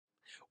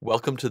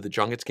Welcome to the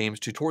JonGetsGames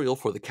tutorial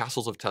for the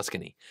Castles of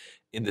Tuscany.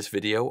 In this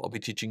video, I'll be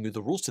teaching you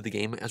the rules to the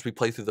game as we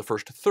play through the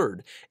first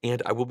third,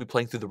 and I will be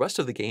playing through the rest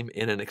of the game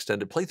in an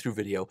extended playthrough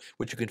video,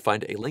 which you can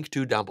find a link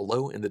to down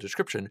below in the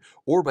description,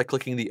 or by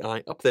clicking the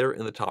eye up there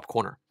in the top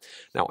corner.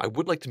 Now, I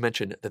would like to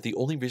mention that the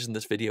only reason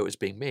this video is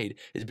being made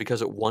is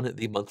because it won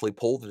the monthly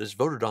poll that is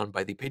voted on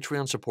by the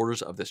Patreon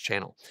supporters of this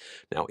channel.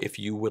 Now, if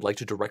you would like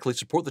to directly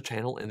support the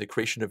channel and the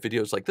creation of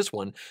videos like this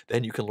one,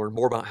 then you can learn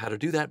more about how to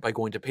do that by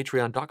going to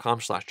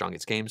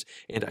patreon.com/JonGetsGames,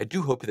 and I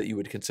do hope that you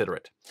would consider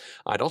it.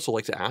 I'd also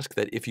like to ask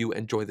that if you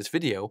enjoy this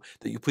video,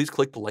 that you please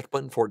click the like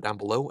button for it down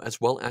below,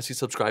 as well as the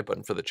subscribe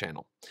button for the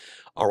channel.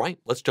 Alright,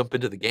 let's jump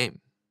into the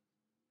game.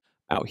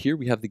 Out here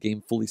we have the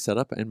game fully set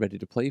up and ready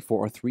to play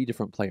for our 3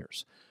 different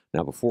players.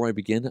 Now before I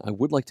begin, I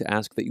would like to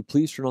ask that you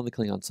please turn on the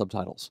Klingon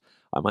subtitles.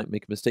 I might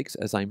make mistakes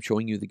as I'm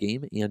showing you the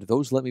game, and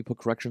those let me put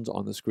corrections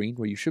on the screen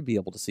where you should be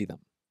able to see them.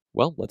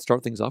 Well, let's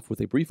start things off with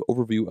a brief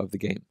overview of the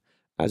game.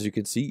 As you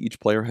can see, each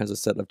player has a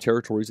set of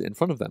territories in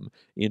front of them,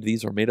 and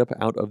these are made up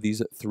out of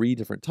these 3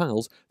 different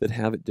tiles that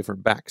have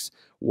different backs.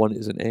 One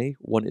is an A,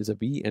 one is a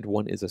B, and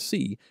one is a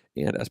C,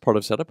 and as part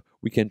of setup,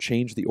 we can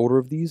change the order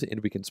of these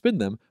and we can spin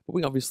them, but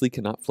we obviously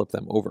cannot flip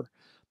them over.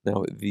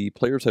 Now, the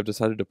players have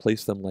decided to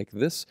place them like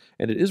this,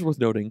 and it is worth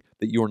noting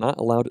that you are not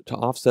allowed to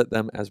offset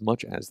them as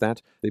much as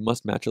that. They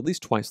must match at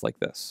least twice like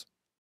this.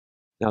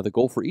 Now, the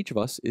goal for each of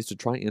us is to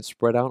try and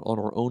spread out on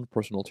our own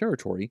personal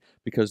territory,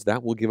 because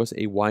that will give us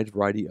a wide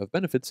variety of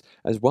benefits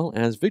as well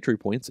as victory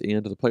points,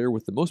 and the player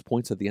with the most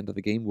points at the end of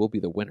the game will be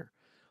the winner.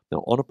 Now,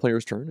 on a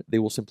player's turn, they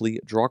will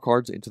simply draw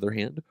cards into their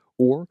hand,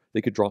 or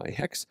they could draw a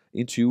hex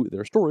into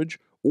their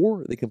storage,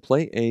 or they can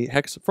play a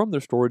hex from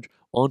their storage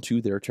onto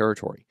their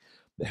territory.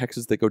 The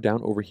hexes that go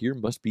down over here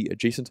must be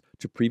adjacent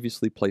to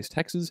previously placed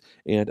hexes,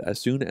 and as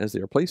soon as they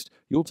are placed,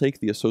 you'll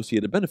take the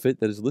associated benefit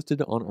that is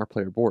listed on our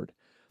player board.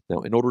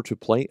 Now, in order to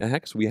play a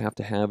hex, we have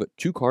to have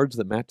 2 cards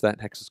that match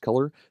that hex's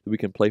color that we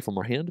can play from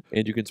our hand,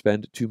 and you can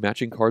spend 2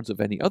 matching cards of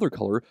any other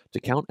color to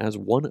count as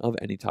one of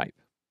any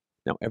type.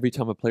 Now, every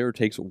time a player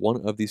takes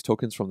one of these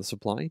tokens from the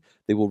supply,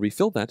 they will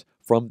refill that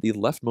from the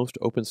leftmost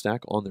open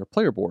stack on their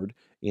player board,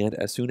 and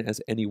as soon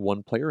as any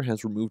one player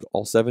has removed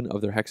all 7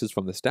 of their hexes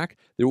from the stack,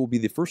 there will be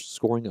the first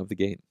scoring of the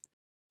game.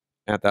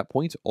 At that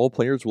point, all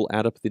players will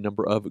add up the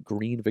number of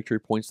green victory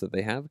points that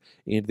they have,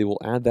 and they will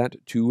add that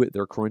to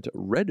their current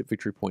red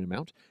victory point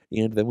amount,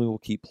 and then we will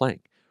keep playing.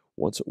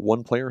 Once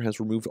one player has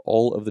removed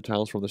all of the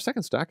tiles from their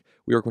second stack,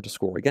 we are going to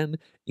score again,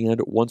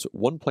 and once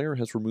one player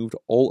has removed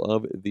all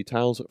of the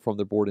tiles from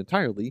their board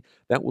entirely,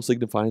 that will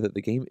signify that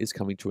the game is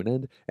coming to an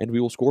end, and we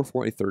will score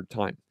for a 3rd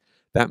time.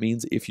 That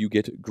means if you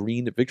get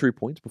green victory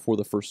points before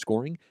the first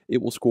scoring, it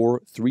will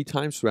score 3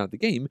 times throughout the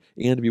game,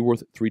 and be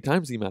worth 3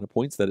 times the amount of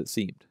points that it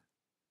seemed.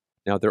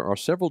 Now, there are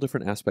several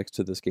different aspects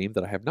to this game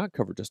that I have not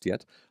covered just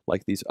yet,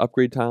 like these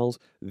upgrade tiles,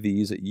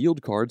 these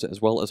yield cards,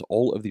 as well as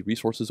all of the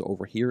resources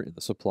over here in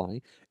the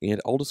supply, and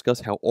I'll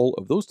discuss how all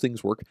of those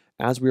things work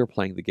as we are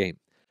playing the game.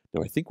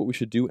 Now, I think what we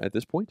should do at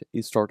this point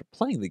is start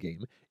playing the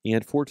game,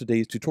 and for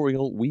today's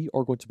tutorial, we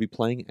are going to be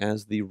playing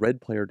as the red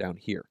player down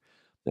here.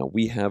 Now,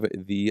 we have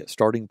the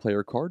starting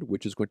player card,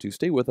 which is going to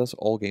stay with us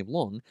all game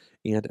long,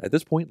 and at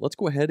this point, let's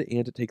go ahead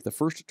and take the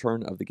first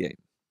turn of the game.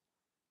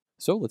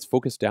 So let's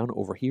focus down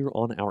over here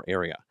on our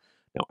area.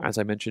 Now, as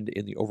I mentioned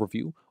in the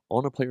overview,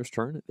 on a player's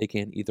turn, they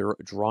can either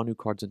draw new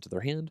cards into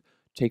their hand,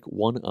 take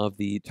one of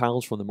the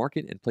tiles from the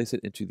market and place it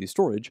into the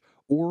storage,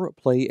 or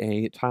play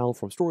a tile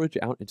from storage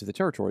out into the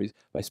territories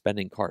by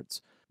spending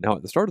cards. Now,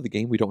 at the start of the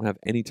game, we don't have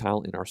any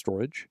tile in our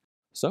storage,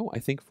 so I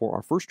think for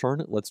our first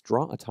turn, let's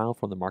draw a tile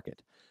from the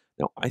market.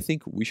 Now, I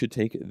think we should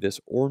take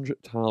this orange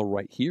tile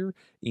right here,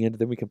 and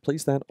then we can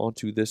place that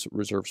onto this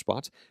reserve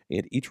spot,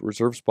 and each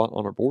reserve spot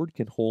on our board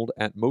can hold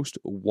at most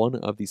 1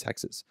 of these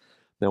hexes.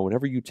 Now,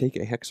 whenever you take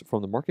a hex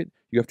from the market,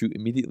 you have to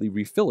immediately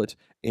refill it,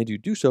 and you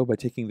do so by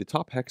taking the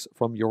top hex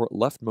from your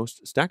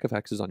leftmost stack of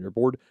hexes on your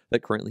board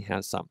that currently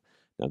has some.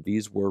 Now,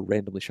 these were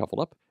randomly shuffled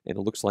up, and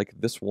it looks like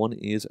this one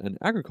is an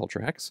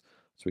agriculture hex,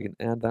 so we can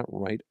add that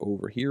right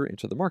over here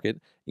into the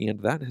market,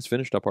 and that has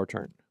finished up our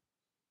turn.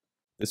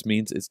 This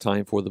means it's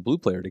time for the blue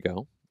player to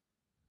go,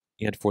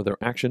 and for their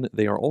action,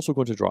 they are also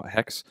going to draw a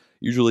hex.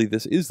 Usually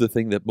this is the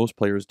thing that most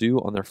players do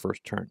on their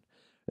first turn.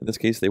 In this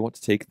case, they want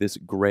to take this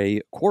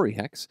gray Quarry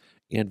hex,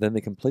 and then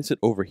they can place it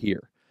over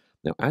here.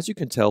 Now, as you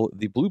can tell,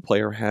 the blue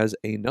player has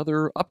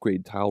another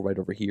upgrade tile right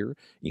over here,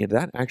 and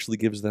that actually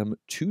gives them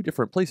 2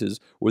 different places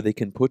where they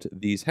can put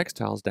these hex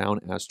tiles down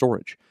as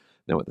storage.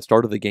 Now, at the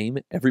start of the game,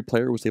 every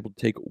player was able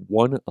to take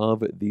one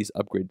of these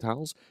upgrade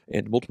tiles,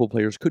 and multiple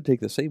players could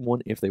take the same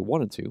one if they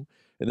wanted to.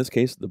 In this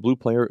case, the blue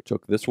player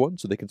took this one,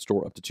 so they can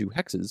store up to 2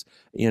 hexes,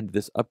 and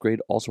this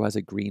upgrade also has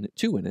a green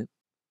 2 in it,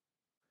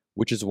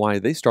 which is why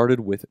they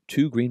started with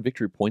 2 green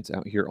victory points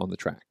out here on the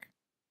track.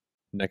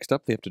 Next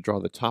up, they have to draw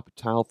the top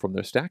tile from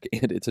their stack,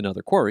 and it's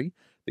another Quarry.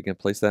 They can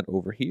place that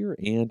over here,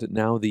 and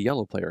now the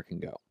yellow player can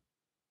go.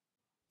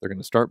 They're going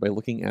to start by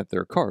looking at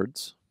their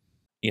cards,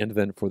 and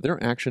then for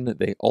their action,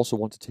 they also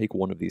want to take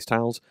one of these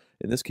tiles.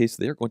 In this case,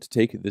 they're going to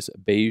take this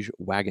beige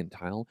Wagon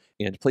tile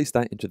and place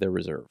that into their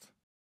reserve.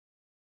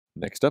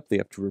 Next up, they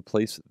have to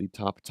replace the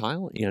top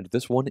tile, and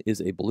this one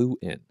is a blue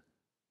in.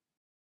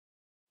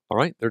 All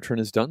right, their turn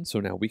is done, so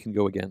now we can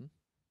go again.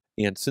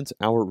 And since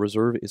our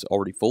reserve is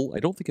already full, I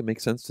don't think it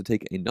makes sense to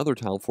take another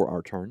tile for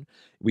our turn.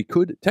 We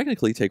could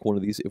technically take one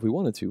of these if we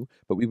wanted to,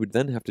 but we would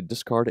then have to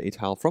discard a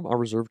tile from our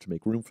reserve to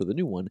make room for the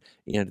new one,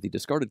 and the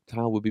discarded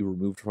tile would be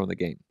removed from the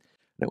game.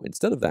 Now,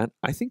 instead of that,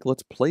 I think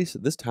let's place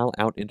this tile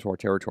out into our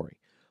territory.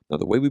 Now,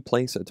 the way we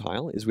place a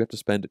tile is we have to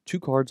spend 2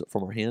 cards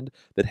from our hand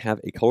that have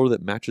a color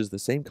that matches the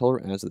same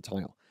color as the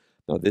tile.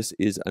 Now, this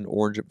is an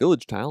orange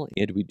village tile,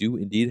 and we do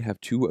indeed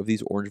have 2 of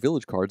these orange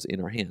village cards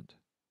in our hand.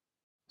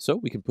 So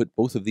we can put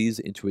both of these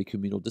into a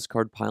communal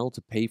discard pile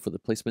to pay for the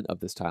placement of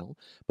this tile.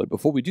 But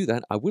before we do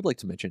that, I would like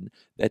to mention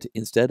that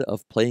instead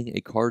of playing a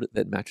card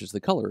that matches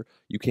the color,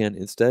 you can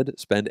instead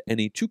spend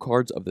any 2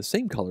 cards of the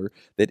same color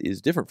that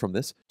is different from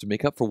this to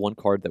make up for 1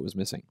 card that was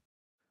missing.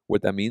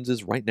 What that means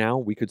is right now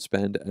we could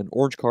spend an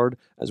orange card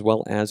as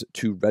well as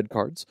 2 red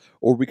cards,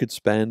 or we could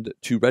spend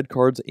 2 red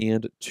cards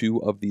and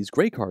 2 of these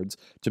gray cards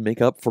to make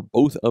up for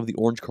both of the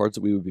orange cards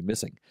that we would be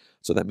missing.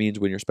 So that means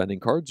when you're spending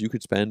cards, you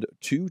could spend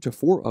 2 to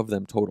 4 of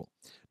them total.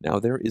 Now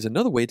there is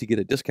another way to get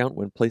a discount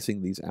when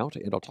placing these out,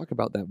 and I'll talk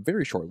about that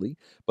very shortly.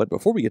 But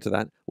before we get to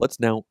that, let's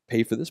now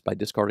pay for this by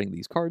discarding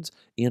these cards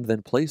and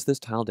then place this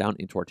tile down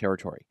into our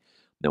territory.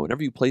 Now,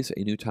 whenever you place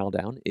a new tile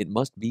down, it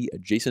must be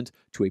adjacent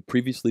to a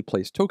previously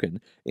placed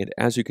token, and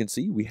as you can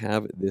see, we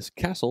have this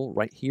castle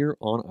right here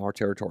on our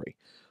territory.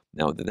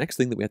 Now, the next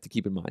thing that we have to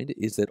keep in mind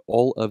is that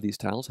all of these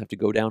tiles have to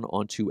go down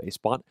onto a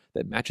spot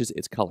that matches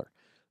its color.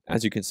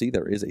 As you can see,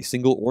 there is a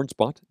single orange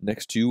spot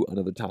next to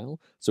another tile,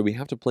 so we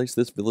have to place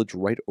this village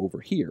right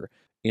over here,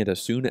 and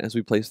as soon as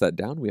we place that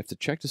down, we have to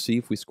check to see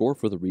if we score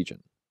for the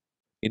region.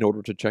 In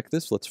order to check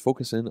this, let's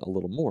focus in a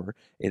little more,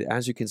 and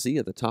as you can see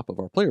at the top of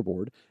our player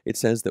board, it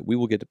says that we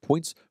will get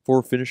points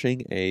for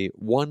finishing a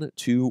 1,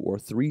 2, or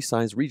 3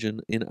 size region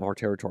in our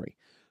territory.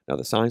 Now,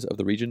 the size of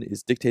the region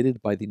is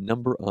dictated by the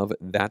number of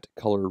that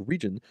color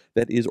region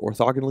that is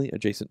orthogonally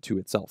adjacent to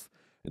itself.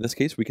 In this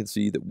case, we can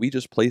see that we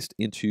just placed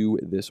into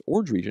this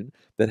orange region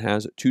that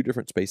has 2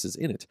 different spaces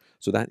in it,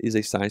 so that is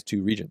a size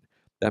 2 region.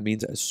 That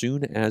means as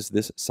soon as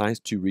this size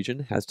 2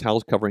 region has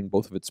tiles covering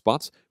both of its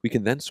spots, we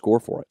can then score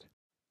for it.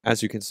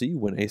 As you can see,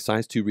 when a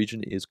size 2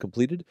 region is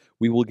completed,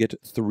 we will get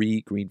 3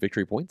 green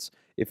victory points.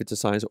 If it's a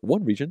size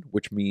 1 region,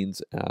 which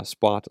means a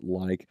spot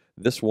like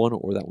this one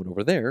or that one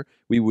over there,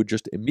 we would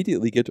just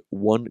immediately get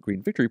 1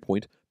 green victory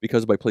point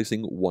because by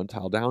placing 1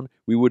 tile down,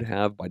 we would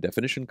have, by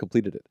definition,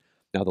 completed it.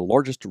 Now, the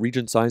largest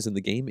region size in the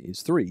game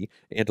is 3,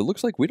 and it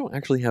looks like we don't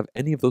actually have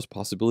any of those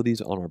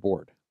possibilities on our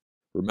board.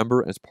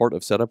 Remember, as part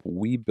of setup,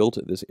 we built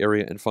this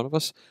area in front of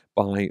us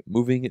by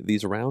moving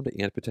these around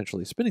and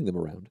potentially spinning them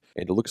around,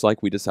 and it looks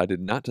like we decided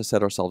not to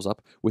set ourselves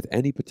up with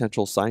any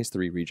potential size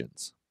 3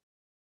 regions.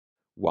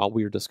 While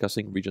we are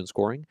discussing region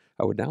scoring,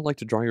 I would now like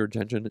to draw your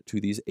attention to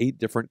these 8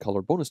 different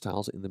color bonus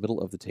tiles in the middle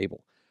of the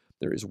table.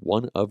 There is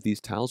 1 of these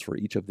tiles for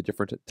each of the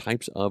different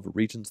types of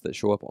regions that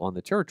show up on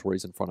the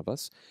territories in front of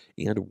us,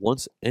 and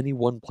once any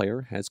one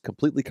player has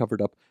completely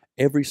covered up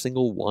every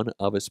single one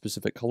of a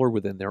specific color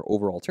within their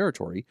overall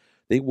territory,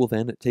 they will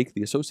then take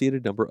the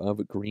associated number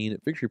of green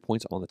victory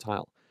points on the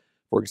tile.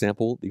 For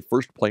example, the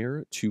first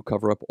player to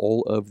cover up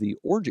all of the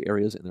orange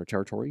areas in their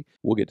territory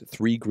will get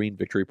 3 green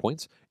victory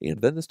points, and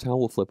then this tile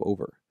will flip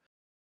over.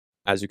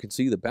 As you can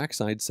see, the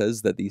backside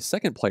says that the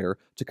second player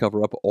to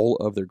cover up all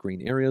of their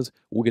green areas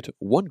will get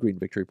 1 green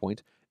victory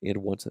point, and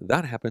once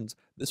that happens,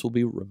 this will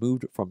be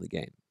removed from the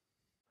game.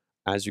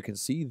 As you can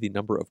see, the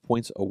number of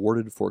points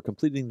awarded for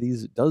completing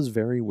these does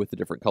vary with the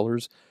different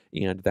colors,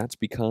 and that's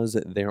because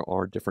there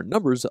are different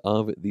numbers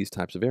of these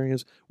types of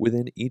areas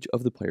within each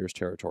of the player's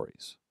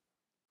territories.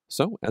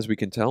 So, as we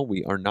can tell,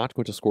 we are not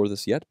going to score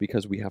this yet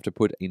because we have to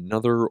put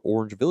another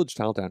orange village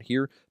tile down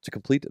here to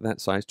complete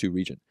that size 2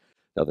 region.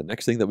 Now, the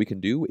next thing that we can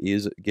do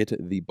is get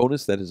the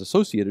bonus that is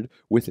associated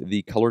with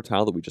the color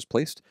tile that we just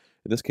placed.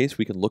 In this case,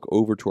 we can look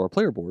over to our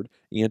player board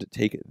and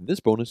take this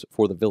bonus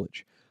for the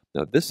village.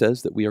 Now, this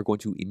says that we are going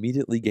to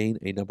immediately gain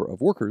a number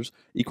of workers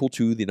equal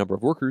to the number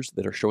of workers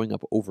that are showing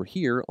up over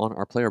here on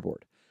our player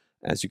board.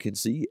 As you can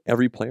see,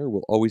 every player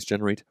will always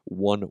generate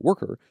 1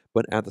 worker,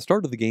 but at the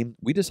start of the game,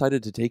 we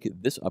decided to take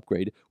this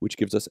upgrade, which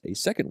gives us a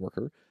second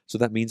worker, so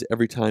that means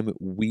every time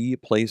we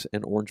place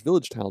an orange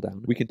village tile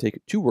down, we can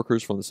take 2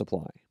 workers from the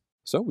supply.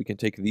 So we can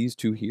take these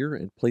 2 here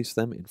and place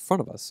them in front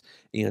of us,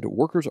 and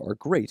workers are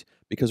great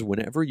because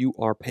whenever you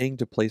are paying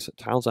to place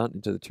tiles out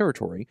into the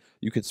territory,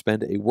 you can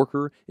spend a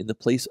worker in the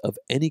place of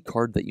any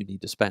card that you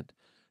need to spend.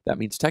 That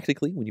means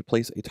technically, when you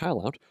place a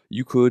tile out,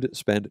 you could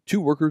spend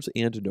 2 workers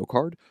and no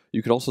card.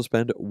 You could also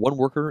spend 1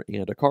 worker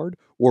and a card,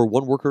 or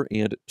 1 worker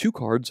and 2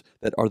 cards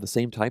that are the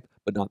same type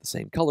but not the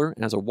same color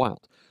as a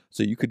wild.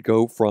 So you could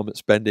go from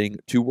spending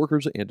 2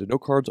 workers and no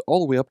cards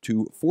all the way up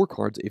to 4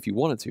 cards if you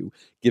wanted to,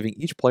 giving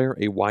each player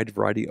a wide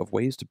variety of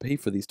ways to pay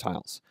for these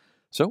tiles.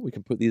 So we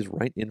can put these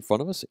right in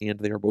front of us, and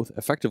they are both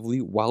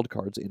effectively wild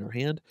cards in our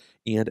hand,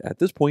 and at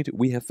this point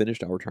we have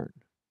finished our turn.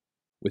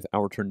 With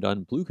our turn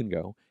done, blue can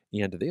go,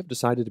 And they have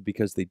decided,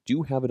 because they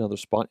do have another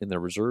spot in their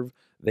reserve,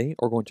 they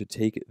are going to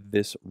take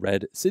this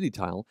red city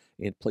tile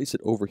and place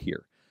it over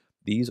here.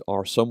 These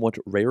are somewhat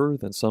rarer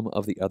than some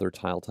of the other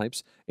tile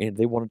types, and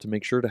they wanted to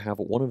make sure to have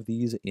one of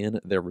these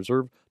in their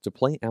reserve to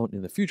play out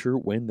in the future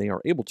when they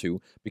are able to,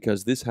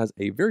 because this has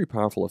a very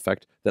powerful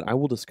effect that I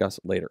will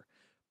discuss later.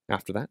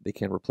 After that, they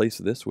can replace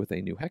this with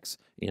a new hex,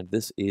 and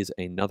this is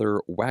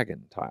another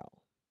wagon tile.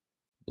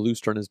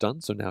 Blue's turn is done,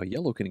 so now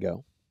yellow can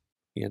go.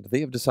 And they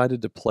have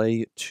decided to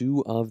play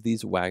 2 of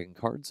these wagon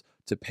cards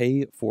to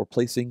pay for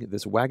placing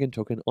this wagon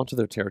token onto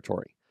their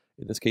territory.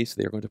 In this case,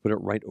 they are going to put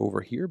it right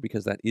over here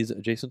because that is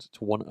adjacent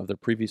to one of their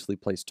previously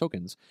placed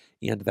tokens,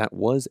 and that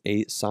was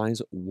a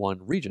size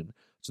 1 region,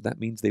 so that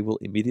means they will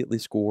immediately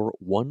score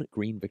 1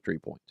 green victory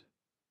point.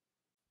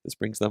 This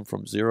brings them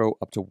from 0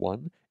 up to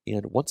 1,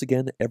 and once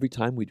again, every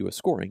time we do a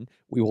scoring,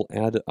 we will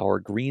add our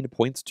green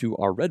points to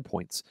our red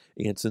points,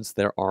 and since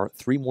there are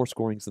 3 more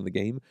scorings in the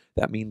game,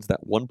 that means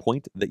that 1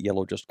 point that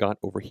yellow just got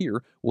over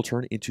here will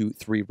turn into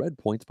 3 red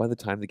points by the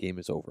time the game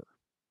is over.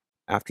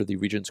 After the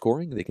region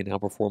scoring, they can now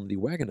perform the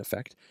wagon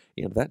effect,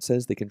 and that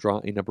says they can draw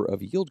a number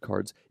of yield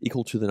cards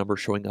equal to the number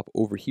showing up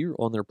over here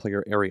on their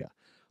player area.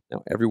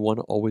 Now, everyone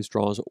always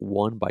draws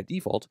 1 by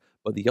default,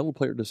 but the yellow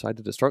player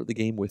decided to start the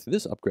game with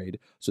this upgrade,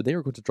 so they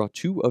are going to draw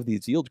 2 of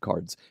these yield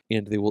cards,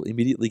 and they will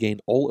immediately gain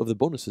all of the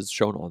bonuses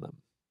shown on them.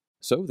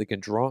 So they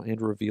can draw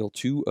and reveal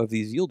 2 of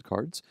these yield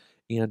cards,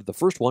 and the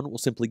first one will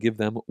simply give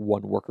them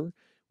 1 worker.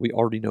 We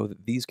already know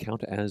that these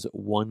count as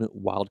 1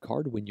 wild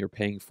card when you're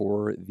paying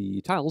for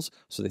the tiles,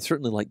 so they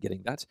certainly like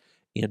getting that.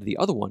 And the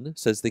other one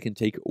says they can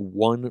take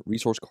 1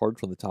 resource card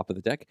from the top of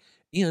the deck,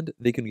 and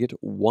they can get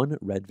 1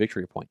 red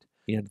victory point.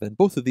 And then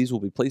both of these will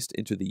be placed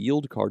into the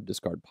yield card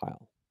discard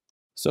pile.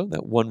 So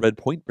that 1 red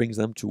point brings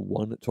them to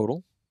 1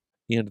 total,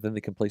 and then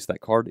they can place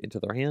that card into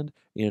their hand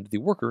and the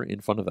worker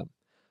in front of them.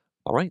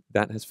 All right,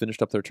 that has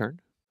finished up their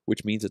turn,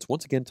 which means it's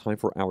once again time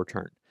for our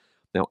turn.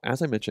 Now,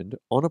 as I mentioned,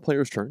 on a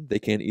player's turn, they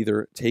can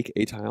either take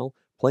a tile,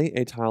 play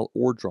a tile,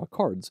 or draw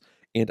cards,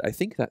 and I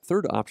think that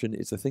third option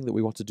is the thing that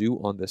we want to do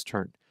on this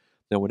turn.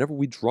 Now, whenever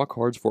we draw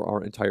cards for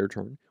our entire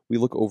turn, we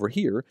look over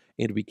here,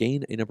 and we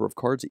gain a number of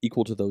cards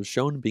equal to those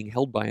shown being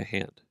held by a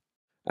hand.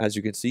 As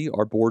you can see,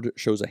 our board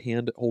shows a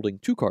hand holding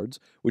 2 cards,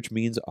 which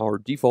means our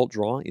default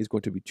draw is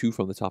going to be 2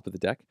 from the top of the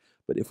deck,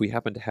 but if we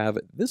happen to have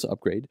this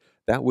upgrade,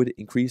 that would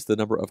increase the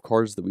number of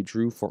cards that we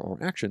drew for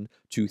our action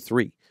to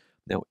 3.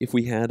 Now, if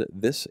we had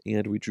this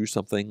and we drew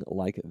something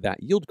like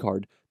that yield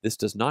card, this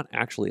does not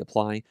actually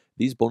apply.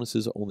 These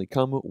bonuses only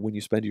come when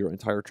you spend your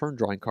entire turn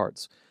drawing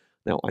cards.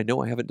 Now, I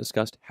know I haven't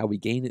discussed how we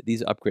gain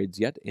these upgrades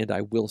yet, and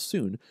I will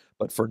soon,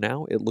 but for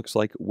now, it looks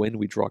like when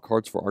we draw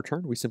cards for our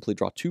turn, we simply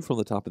draw 2 from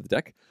the top of the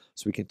deck,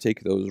 so we can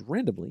take those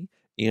randomly,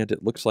 and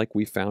it looks like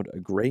we found a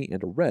gray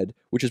and a red,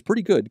 which is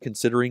pretty good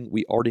considering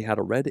we already had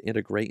a red and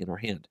a gray in our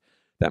hand.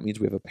 That means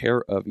we have a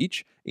pair of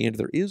each, and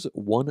there is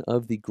one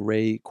of the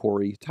gray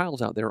Quarry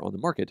tiles out there on the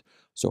market,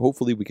 so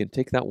hopefully we can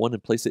take that one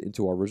and place it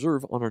into our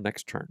reserve on our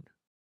next turn.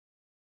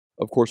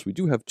 Of course, we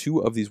do have 2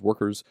 of these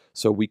workers,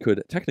 so we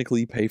could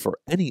technically pay for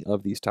any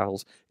of these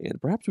tiles,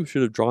 and perhaps we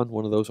should have drawn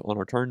one of those on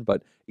our turn,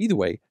 but either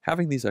way,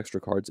 having these extra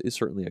cards is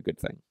certainly a good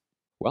thing.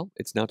 Well,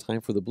 it's now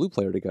time for the blue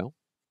player to go,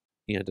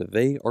 and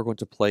they are going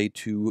to play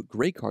 2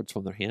 gray cards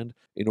from their hand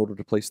in order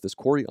to place this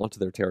quarry onto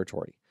their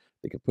territory.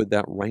 They can put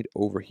that right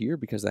over here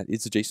because that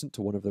is adjacent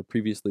to one of their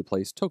previously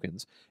placed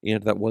tokens,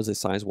 and that was a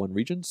size 1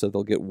 region, so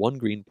they'll get 1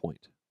 green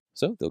point.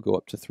 So they'll go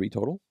up to 3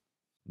 total.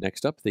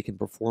 Next up, they can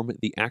perform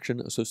the action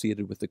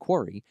associated with the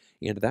quarry,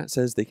 and that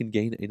says they can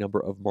gain a number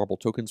of marble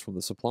tokens from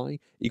the supply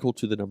equal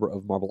to the number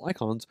of marble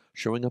icons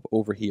showing up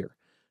over here.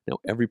 Now,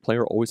 every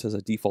player always has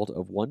a default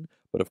of 1,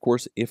 but of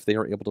course, if they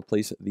are able to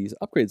place these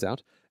upgrades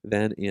out,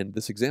 then in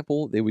this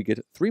example, they would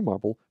get 3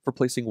 marble for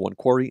placing 1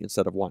 quarry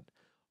instead of 1.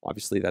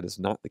 Obviously, that is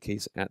not the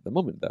case at the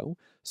moment, though,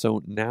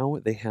 so now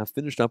they have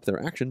finished up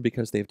their action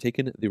because they've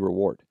taken the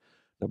reward.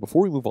 Now,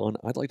 before we move on,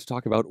 I'd like to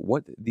talk about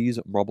what these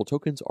marble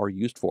tokens are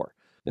used for.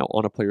 Now,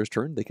 on a player's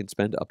turn, they can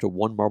spend up to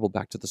 1 marble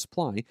back to the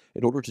supply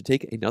in order to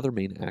take another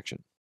main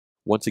action.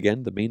 Once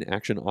again, the main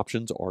action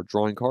options are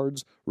drawing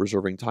cards,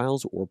 reserving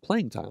tiles, or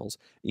playing tiles,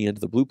 and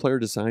the blue player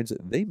decides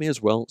they may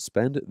as well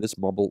spend this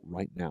marble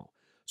right now.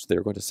 So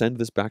they're going to send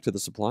this back to the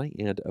supply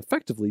and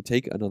effectively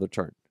take another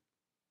turn.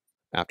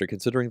 After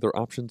considering their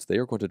options, they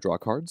are going to draw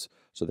cards,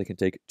 so they can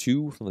take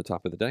 2 from the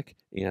top of the deck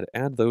and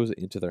add those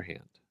into their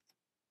hand.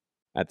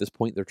 At this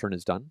point, their turn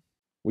is done,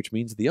 which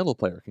means the yellow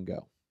player can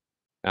go.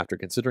 After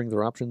considering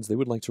their options, they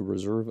would like to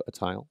reserve a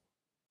tile,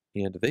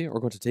 and they are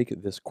going to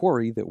take this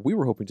quarry that we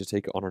were hoping to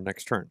take on our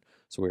next turn,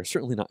 so we are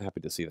certainly not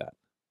happy to see that.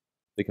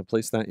 They can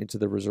place that into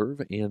the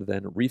reserve and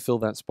then refill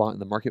that spot in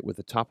the market with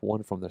the top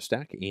 1 from their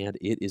stack, and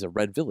it is a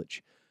red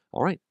village.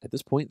 All right, at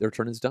this point, their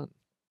turn is done.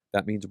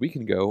 That means we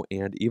can go,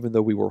 and even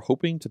though we were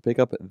hoping to pick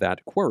up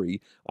that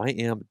quarry, I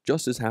am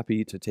just as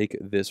happy to take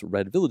this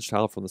red village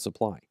tile from the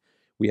supply.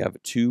 We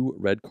have 2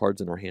 red cards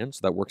in our hand, so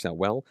that works out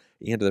well,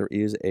 and there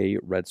is a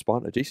red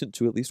spot adjacent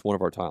to at least one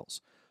of our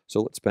tiles.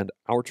 So let's spend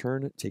our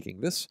turn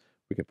taking this.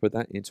 We can put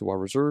that into our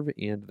reserve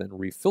and then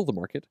refill the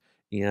market,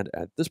 And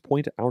at this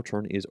point, our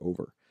turn is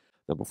over.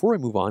 Now, before I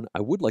move on, I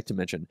would like to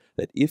mention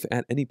that if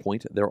at any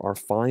point there are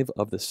 5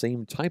 of the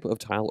same type of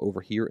tile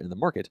over here in the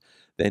market,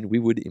 then we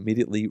would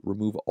immediately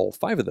remove all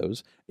 5 of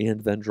those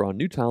and then draw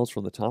new tiles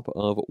from the top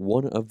of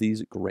one of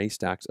these gray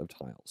stacks of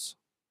tiles.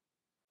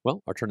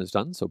 Well, our turn is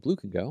done, so blue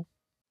can go.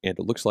 And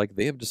it looks like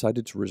they have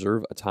decided to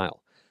reserve a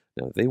tile.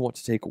 Now, they want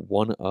to take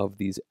one of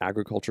these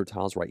agriculture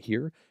tiles right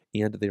here,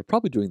 and they're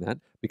probably doing that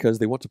because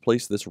they want to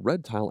place this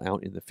red tile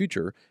out in the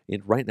future,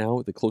 and right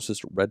now the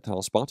closest red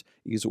tile spot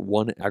is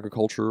one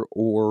agriculture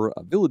or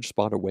a village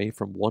spot away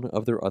from one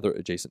of their other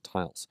adjacent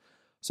tiles.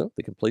 So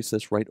they can place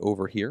this right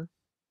over here,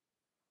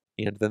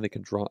 and then they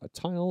can draw a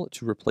tile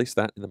to replace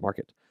that in the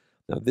market.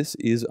 Now, this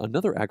is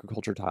another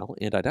agriculture tile,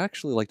 and I'd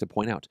actually like to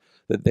point out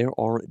that there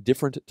are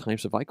different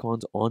types of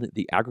icons on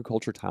the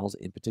agriculture tiles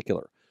in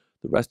particular.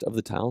 The rest of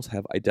the tiles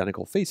have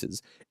identical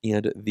faces,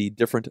 and the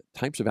different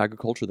types of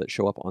agriculture that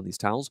show up on these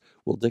tiles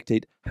will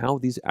dictate how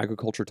these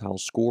agriculture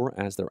tiles score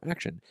as their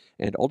action,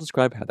 and I'll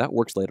describe how that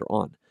works later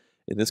on.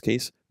 In this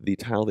case, the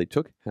tile they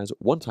took has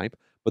one type,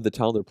 but the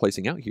tile they're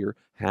placing out here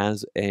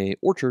has an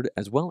orchard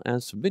as well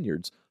as some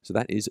vineyards, so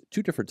that is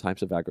 2 different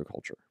types of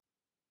agriculture.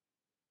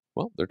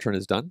 Well, their turn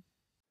is done,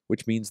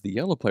 which means the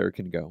yellow player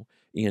can go,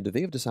 and they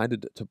have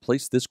decided to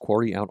place this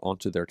quarry out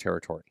onto their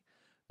territory.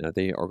 Now,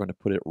 they are going to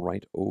put it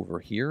right over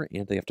here,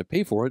 and they have to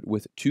pay for it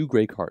with 2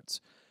 gray cards.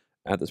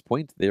 At this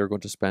point, they are going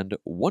to spend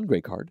 1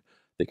 gray card.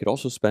 They could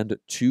also spend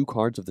 2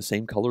 cards of the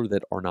same color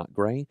that are not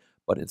gray,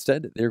 but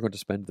instead, they're going to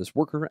spend this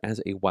worker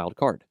as a wild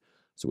card.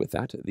 So with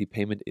that, the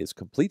payment is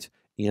complete,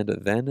 and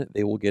then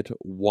they will get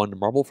 1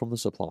 marble from the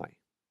supply.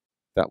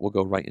 That will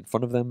go right in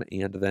front of them,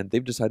 and then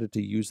they've decided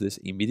to use this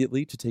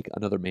immediately to take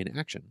another main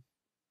action.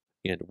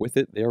 And with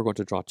it, they are going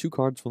to draw 2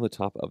 cards from the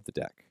top of the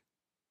deck.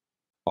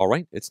 All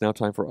right, it's now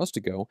time for us to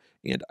go,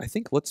 and I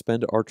think let's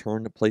spend our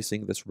turn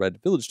placing this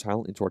red village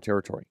tile into our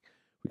territory.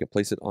 We can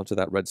place it onto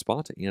that red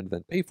spot and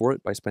then pay for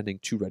it by spending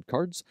 2 red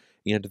cards,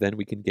 and then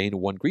we can gain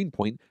 1 green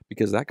point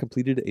because that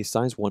completed a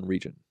size 1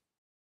 region.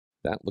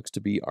 That looks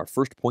to be our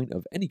first point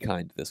of any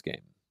kind this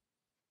game.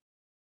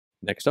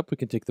 Next up, we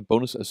can take the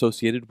bonus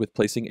associated with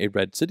placing a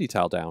red city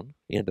tile down,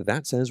 and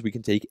that says we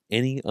can take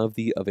any of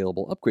the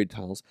available upgrade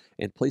tiles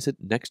and place it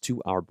next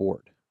to our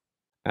board.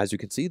 As you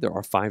can see, there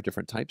are 5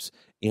 different types,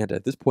 and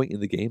at this point in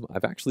the game,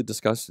 I've actually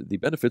discussed the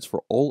benefits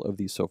for all of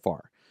these so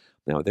far.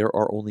 Now, there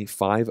are only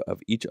 5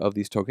 of each of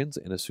these tokens,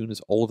 and as soon as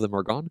all of them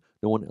are gone,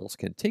 no one else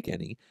can take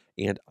any,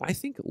 and I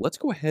think let's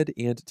go ahead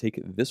and take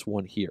this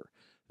one here.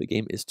 The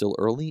game is still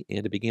early,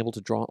 and being able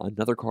to draw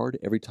another card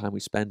every time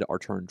we spend our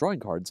turn drawing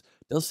cards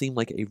does seem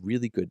like a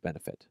really good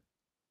benefit.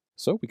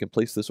 So we can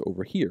place this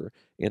over here,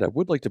 and I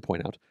would like to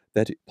point out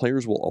that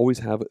players will always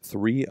have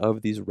 3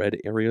 of these red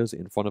areas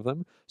in front of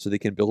them, so they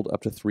can build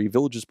up to 3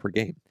 villages per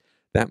game.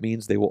 That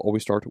means they will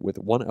always start with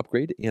 1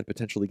 upgrade and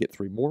potentially get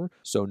 3 more,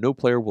 so no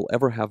player will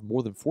ever have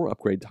more than 4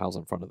 upgrade tiles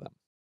in front of them.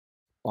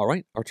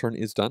 Alright, our turn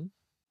is done,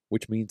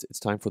 which means it's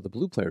time for the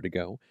blue player to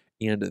go,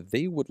 and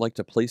they would like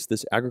to place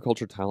this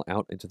agriculture tile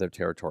out into their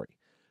territory.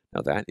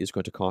 Now that is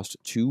going to cost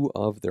 2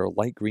 of their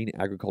light green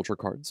agriculture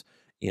cards,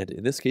 and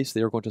in this case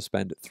they are going to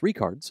spend 3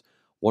 cards.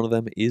 One of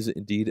them is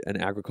indeed an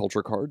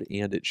agriculture card,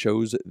 and it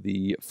shows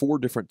the 4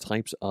 different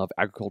types of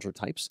agriculture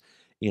types,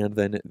 and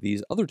then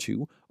these other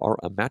 2 are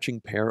a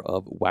matching pair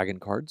of wagon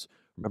cards.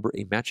 Remember,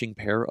 a matching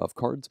pair of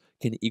cards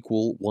can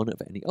equal 1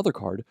 of any other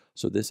card,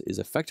 so this is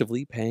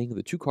effectively paying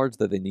the 2 cards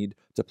that they need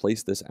to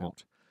place this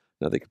out.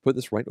 Now they could put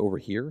this right over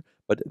here,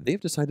 but they've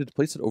decided to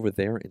place it over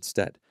there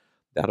instead.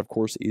 That, of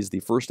course, is the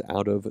first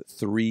out of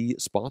 3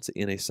 spots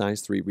in a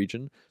size 3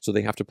 region, so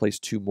they have to place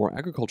 2 more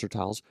agriculture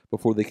tiles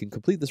before they can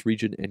complete this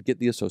region and get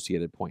the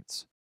associated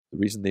points. The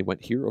reason they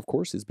went here, of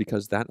course, is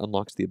because that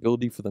unlocks the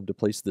ability for them to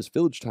place this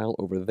village tile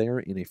over there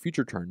in a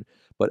future turn,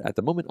 but at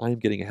the moment I am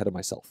getting ahead of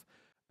myself.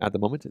 At the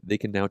moment, they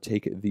can now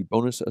take the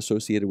bonus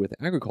associated with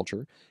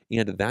agriculture,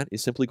 and that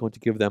is simply going to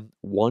give them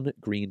 1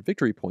 green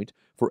victory point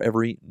for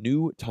every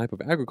new type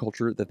of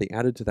agriculture that they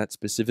added to that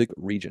specific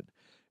region.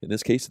 In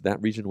this case,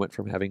 that region went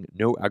from having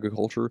no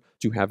agriculture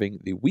to having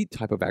the wheat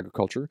type of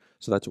agriculture,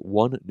 so that's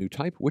 1 new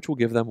type, which will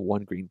give them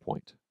 1 green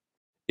point.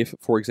 If,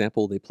 for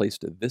example, they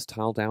placed this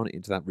tile down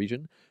into that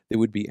region, they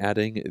would be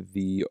adding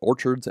the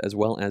orchards as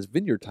well as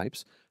vineyard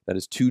types. That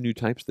is 2 new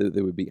types that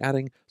they would be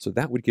adding, so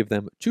that would give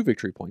them 2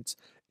 victory points.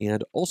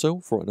 And also,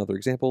 for another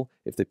example,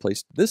 if they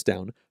placed this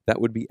down, that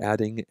would be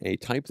adding a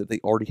type that they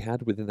already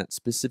had within that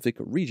specific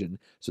region,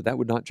 so that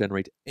would not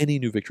generate any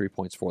new victory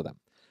points for them.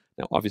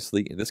 Now,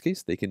 obviously, in this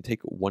case, they can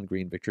take 1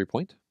 green victory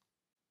point,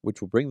 which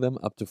will bring them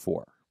up to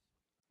 4.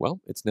 Well,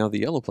 it's now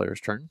the yellow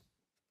player's turn,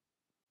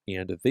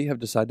 and they have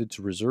decided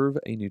to reserve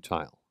a new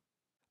tile.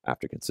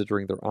 After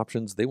considering their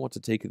options, they want to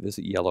take this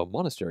yellow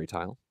monastery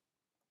tile,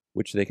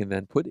 which they can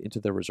then put into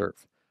their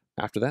reserve.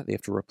 After that, they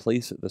have to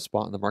replace the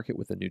spot in the market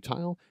with a new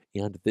tile,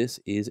 and this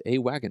is a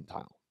wagon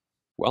tile.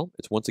 Well,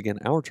 it's once again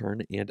our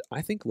turn, and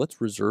I think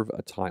let's reserve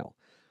a tile.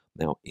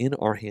 Now, in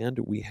our hand,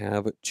 we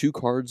have two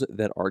cards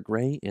that are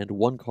gray and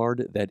one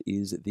card that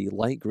is the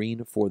light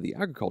green for the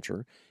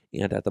agriculture.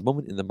 And at the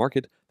moment in the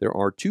market, there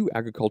are two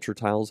agriculture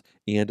tiles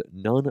and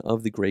none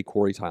of the gray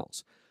quarry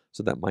tiles.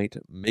 So that might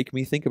make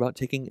me think about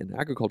taking an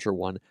agriculture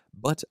one,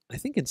 but I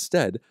think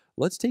instead,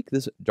 let's take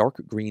this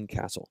dark green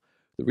castle.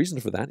 The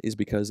reason for that is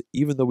because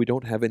even though we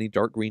don't have any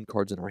dark green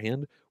cards in our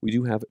hand, we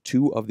do have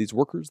two of these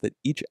workers that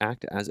each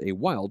act as a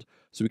wild,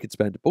 so we could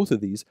spend both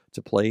of these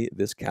to play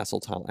this castle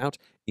tile out,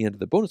 and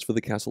the bonus for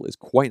the castle is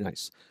quite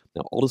nice.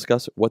 Now, I'll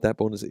discuss what that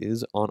bonus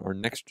is on our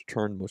next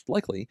turn most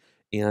likely,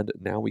 and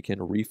now we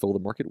can refill the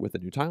market with a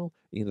new tile,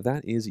 and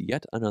that is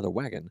yet another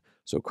wagon.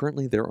 So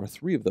currently there are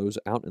three of those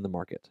out in the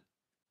market.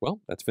 Well,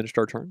 that's finished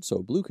our turn,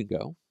 so blue can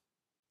go.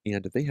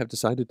 And they have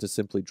decided to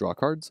simply draw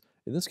cards.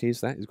 In this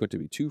case, that is going to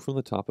be two from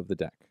the top of the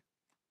deck.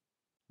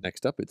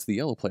 Next up, it's the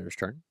yellow player's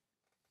turn.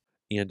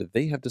 And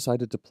they have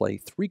decided to play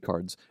three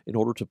cards in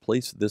order to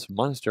place this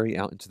monastery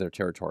out into their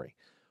territory.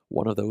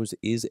 One of those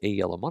is a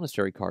yellow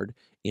monastery card,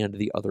 and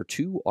the other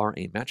two are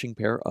a matching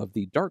pair of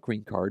the dark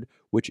green card,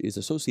 which is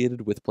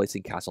associated with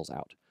placing castles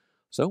out.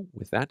 So,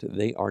 with that,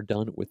 they are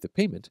done with the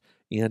payment,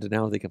 and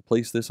now they can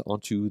place this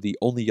onto the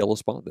only yellow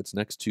spot that's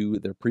next to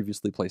their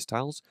previously placed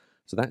tiles.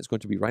 So that is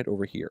going to be right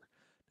over here.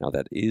 Now,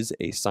 that is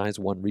a size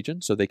 1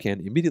 region, so they can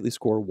immediately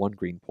score 1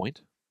 green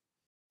point,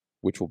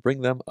 which will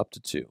bring them up to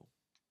 2.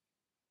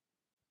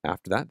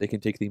 After that, they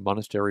can take the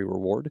Monastery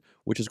reward,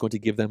 which is going to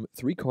give them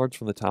 3 cards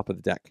from the top of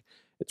the deck.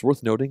 It's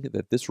worth noting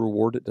that this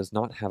reward does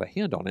not have a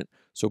hand on it,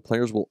 so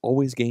players will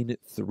always gain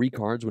 3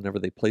 cards whenever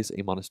they place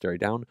a Monastery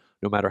down,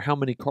 no matter how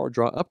many card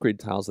draw upgrade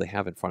tiles they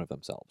have in front of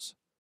themselves.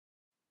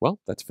 Well,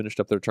 that's finished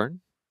up their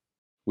turn,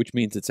 which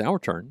means it's our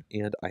turn,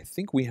 and I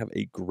think we have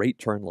a great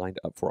turn lined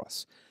up for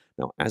us.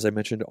 Now, as I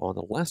mentioned on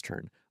the last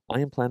turn, I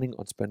am planning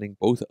on spending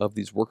both of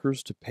these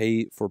workers to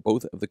pay for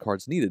both of the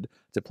cards needed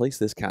to place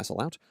this castle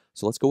out,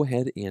 so let's go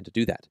ahead and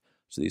do that.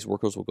 So these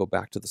workers will go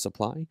back to the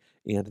supply,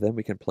 and then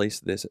we can place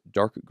this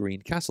dark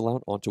green castle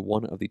out onto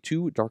one of the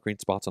 2 dark green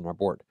spots on our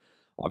board.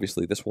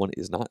 Obviously, this one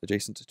is not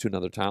adjacent to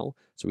another tile,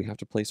 so we have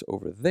to place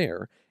over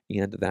there,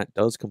 and that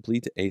does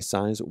complete a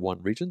size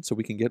 1 region, so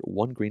we can get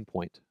 1 green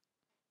point.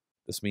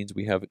 This means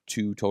we have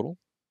 2 total,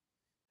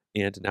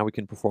 and now we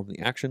can perform the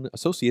action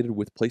associated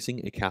with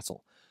placing a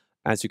castle.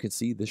 As you can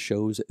see, this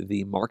shows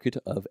the market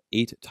of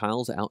 8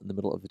 tiles out in the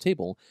middle of the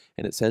table,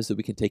 and it says that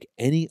we can take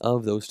any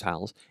of those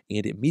tiles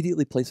and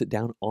immediately place it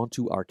down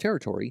onto our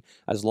territory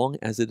as long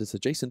as it is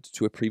adjacent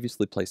to a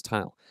previously placed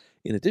tile.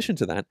 In addition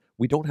to that,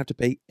 we don't have to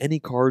pay any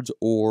cards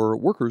or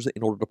workers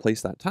in order to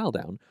place that tile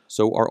down,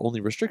 so our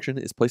only restriction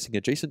is placing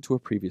adjacent to a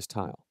previous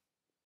tile.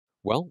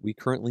 Well, we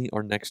currently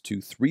are next to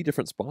 3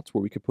 different spots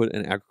where we could put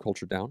an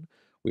agriculture down.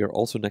 We are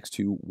also next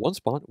to 1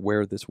 spot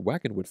where this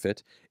wagon would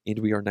fit, and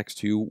we are next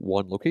to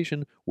 1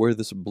 location where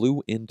this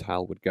blue in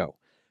tile would go.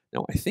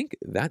 Now, I think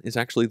that is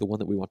actually the one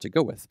that we want to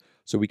go with,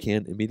 so we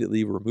can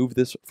immediately remove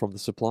this from the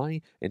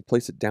supply and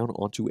place it down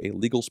onto a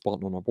legal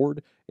spot on our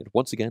board, and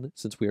once again,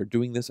 since we are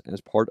doing this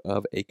as part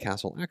of a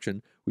castle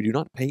action, we do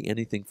not pay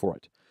anything for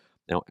it.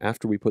 Now,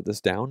 after we put this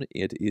down,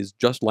 it is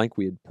just like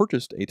we had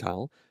purchased a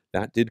tile.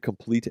 That did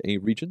complete a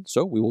region,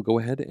 so we will go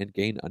ahead and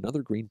gain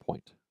another green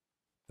point.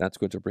 That's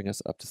going to bring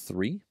us up to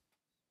 3.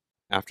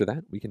 After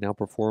that, we can now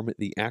perform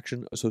the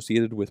action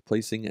associated with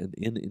placing an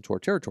inn into our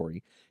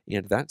territory,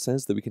 and that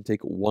says that we can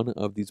take one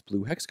of these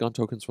blue hexagon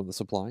tokens from the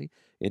supply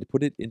and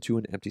put it into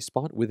an empty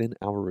spot within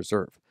our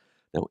reserve.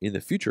 Now, in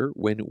the future,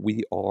 when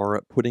we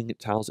are putting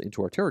tiles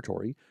into our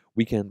territory,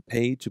 we can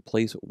pay to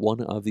place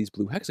one of these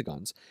blue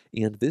hexagons,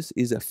 and this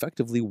is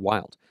effectively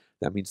wild.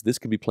 That means this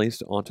can be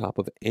placed on top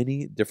of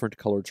any different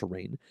colored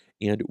terrain,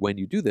 and when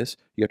you do this,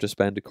 you have to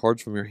spend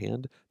cards from your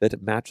hand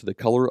that match the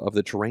color of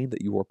the terrain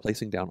that you are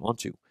placing down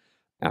onto.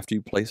 After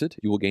you place it,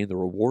 you will gain the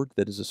reward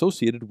that is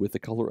associated with the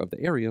color of the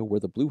area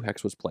where the blue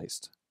hex was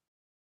placed.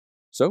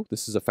 So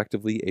this is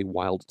effectively a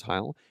wild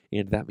tile,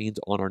 and that means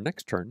on our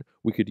next turn,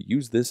 we could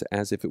use this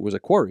as if it was a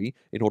quarry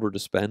in order to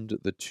spend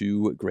the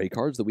 2 gray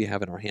cards that we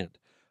have in our hand.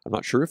 I'm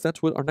not sure if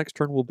that's what our next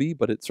turn will be,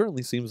 but it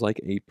certainly seems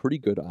like a pretty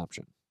good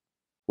option.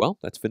 Well,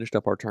 that's finished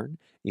up our turn,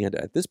 and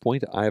at this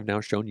point, I have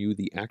now shown you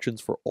the actions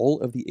for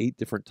all of the 8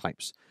 different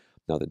types.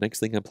 Now, the next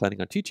thing I'm planning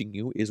on teaching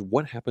you is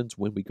what happens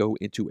when we go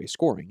into a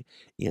scoring,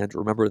 and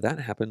remember that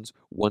happens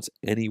once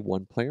any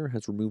one player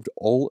has removed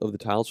all of the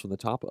tiles from the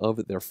top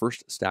of their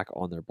first stack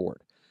on their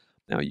board.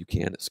 Now, you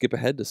can skip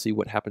ahead to see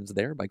what happens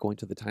there by going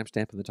to the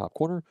timestamp in the top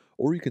corner,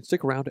 or you can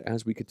stick around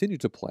as we continue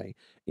to play,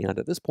 and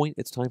at this point,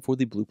 it's time for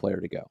the blue player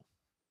to go.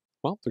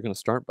 Well, they're going to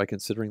start by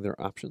considering their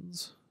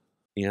options,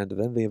 and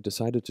then they have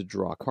decided to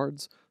draw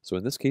cards, so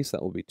in this case,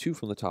 that will be 2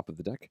 from the top of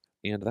the deck,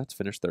 and that's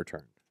finished their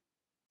turn.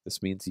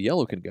 This means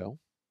yellow can go,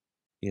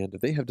 and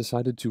they have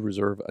decided to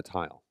reserve a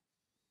tile.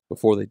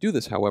 Before they do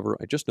this, however,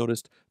 I just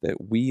noticed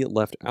that we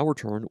left our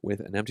turn with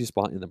an empty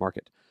spot in the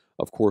market.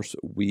 Of course,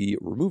 we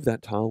removed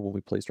that tile when we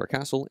placed our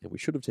castle, and we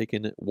should have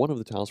taken one of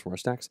the tiles from our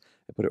stacks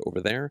and put it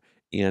over there,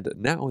 and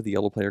now the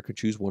yellow player can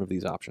choose one of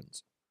these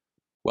options.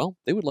 Well,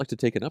 they would like to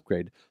take an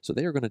upgrade, so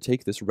they are going to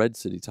take this red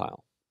city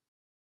tile.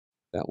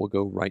 That will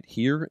go right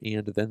here,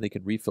 and then they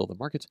can refill the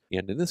market,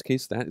 and in this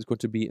case, that is going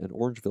to be an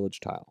orange village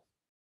tile.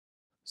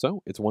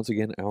 So it's once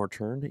again our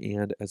turn,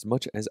 and as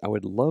much as I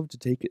would love to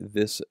take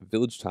this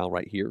village tile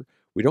right here,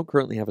 we don't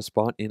currently have a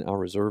spot in our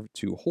reserve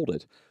to hold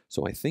it.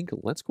 So I think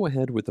let's go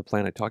ahead with the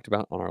plan I talked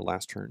about on our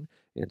last turn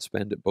and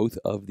spend both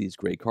of these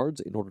gray cards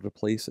in order to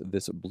place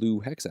this blue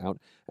hex out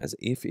as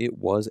if it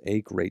was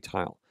a gray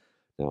tile.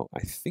 Now,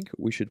 I think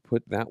we should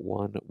put that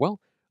one, well,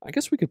 I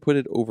guess we could put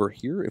it over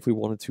here if we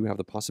wanted to have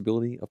the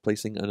possibility of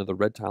placing another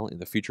red tile in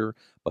the future,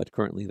 but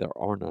currently there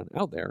are none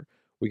out there.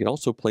 We could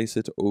also place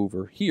it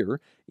over here,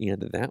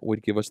 and that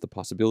would give us the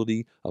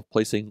possibility of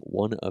placing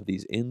one of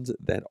these inns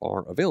that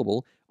are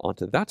available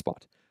onto that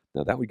spot.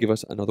 Now that would give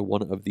us another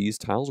one of these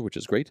tiles, which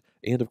is great,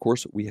 and of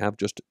course we have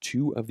just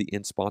 2 of the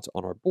inn spots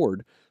on our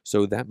board,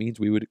 so that means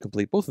we would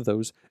complete both of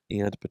those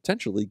and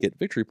potentially get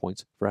victory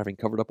points for having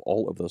covered up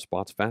all of those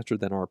spots faster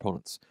than our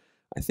opponents.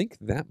 I think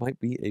that might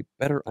be a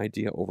better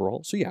idea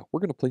overall, so yeah, we're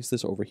going to place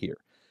this over here.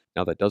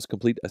 Now that does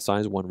complete a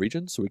size 1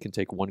 region, so we can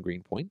take 1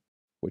 green point,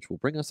 which will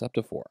bring us up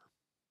to 4.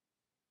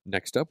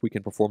 Next up, we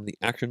can perform the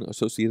action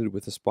associated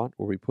with the spot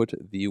where we put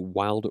the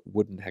wild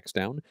wooden hex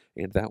down,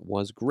 and that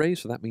was gray,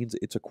 so that means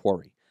it's a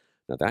quarry.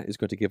 Now that is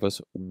going to give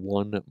us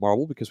 1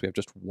 marble because we have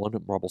just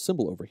 1 marble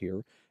symbol over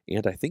here,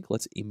 and I think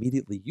let's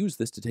immediately use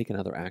this to take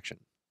another action.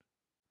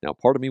 Now,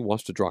 part of me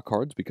wants to draw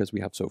cards because we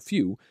have so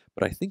few,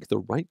 but I think the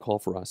right call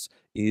for us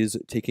is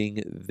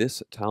taking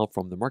this tile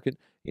from the market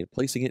and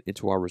placing it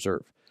into our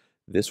reserve.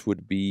 This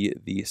would be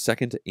the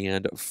second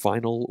and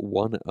final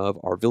one of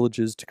our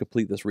villages to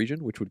complete this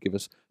region, which would give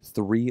us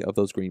 3 of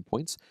those green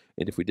points.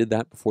 And if we did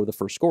that before the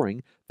first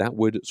scoring, that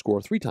would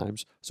score 3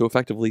 times, so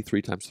effectively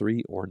 3 times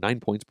 3, or 9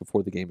 points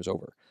before the game is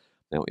over.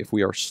 Now, if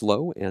we are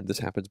slow and this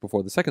happens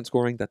before the second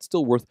scoring, that's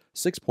still worth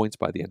 6 points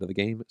by the end of the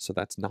game, so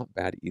that's not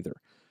bad either.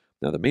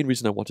 Now, the main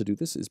reason I want to do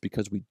this is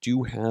because we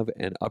do have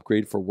an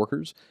upgrade for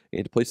workers,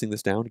 and placing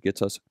this down gets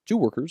us 2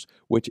 workers,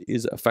 which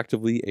is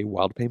effectively a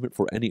wild payment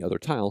for any other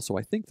tile, so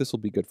I think this will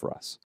be good for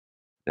us.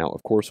 Now,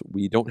 of course,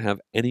 we don't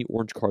have any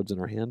orange cards in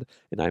our hand,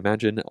 and I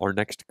imagine our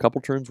next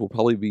couple turns will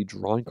probably be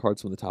drawing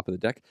cards from the top of the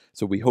deck,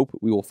 so we hope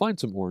we will find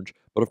some orange,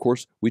 but of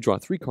course, we draw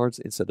 3 cards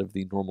instead of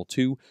the normal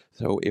 2,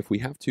 so if we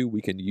have to,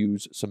 we can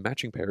use some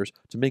matching pairs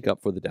to make up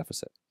for the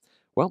deficit.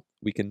 Well,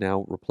 we can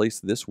now replace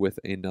this with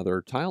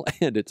another tile,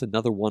 and it's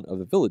another one of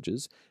the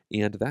villages,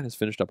 and that has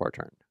finished up our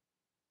turn.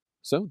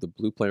 So the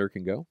blue player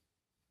can go,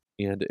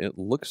 and it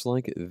looks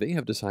like they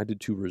have decided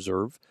to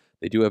reserve.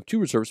 They do have 2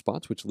 reserve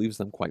spots, which leaves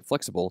them quite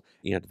flexible,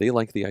 and they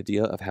like the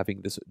idea of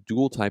having this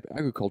dual-type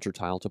agriculture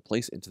tile to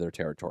place into their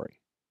territory.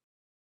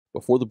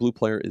 Before the blue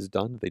player is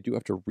done, they do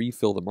have to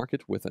refill the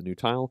market with a new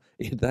tile,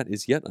 and that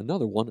is yet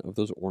another one of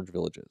those orange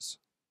villages.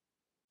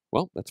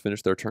 Well, that's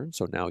finished their turn,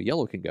 so now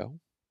yellow can go.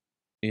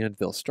 And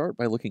they'll start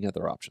by looking at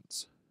their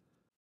options.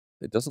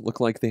 It doesn't look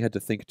like they had to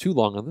think too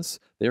long on this.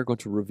 They are going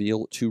to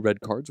reveal 2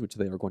 red cards, which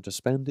they are going to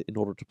spend in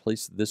order to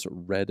place this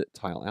red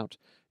tile out,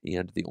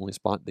 and the only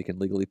spot they can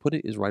legally put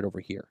it is right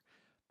over here.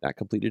 That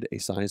completed a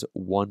size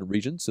 1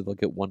 region, so they'll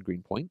get 1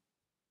 green point,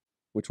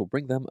 which will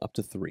bring them up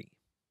to 3.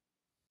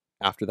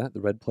 After that,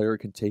 the red player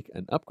can take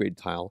an upgrade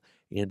tile,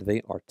 and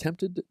they are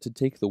tempted to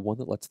take the one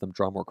that lets them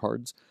draw more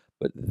cards,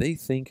 but they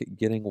think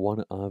getting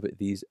one of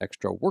these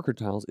extra worker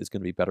tiles is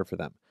going to be better for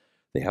them.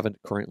 They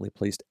haven't currently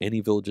placed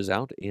any villages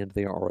out, and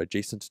they are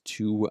adjacent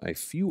to a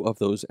few of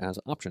those as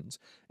options,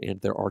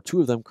 and there are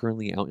 2 of them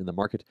currently out in the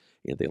market,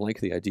 and they like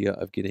the idea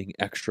of getting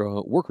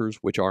extra workers,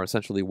 which are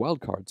essentially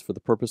wildcards for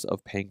the purpose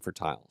of paying for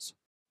tiles.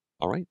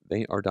 Alright,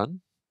 they are done,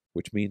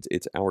 which means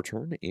it's our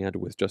turn, and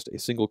with just a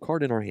single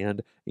card in our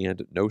hand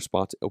and no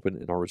spots open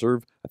in our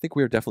reserve, I think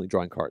we are definitely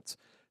drawing cards.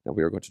 Now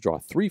we are going to draw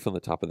 3 from the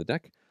top of the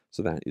deck,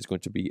 so that is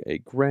going to be a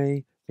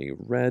gray, a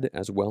red,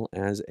 as well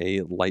as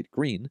a light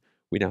green.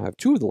 We now have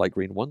 2 of the light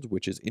green ones,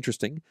 which is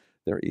interesting.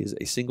 There is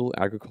a single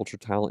agriculture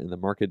tile in the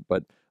market,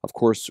 but of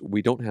course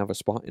we don't have a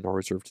spot in our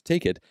reserve to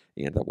take it,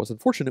 and that was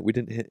unfortunate we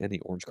didn't hit any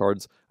orange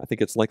cards. I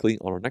think it's likely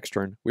on our next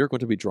turn we are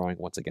going to be drawing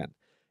once again.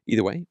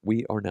 Either way,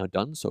 we are now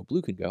done, so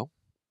blue can go,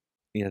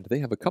 and they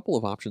have a couple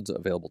of options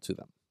available to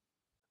them.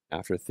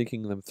 After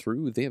thinking them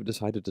through, they have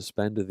decided to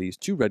spend these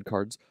 2 red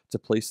cards to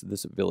place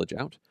this village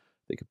out.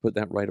 They could put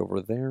that right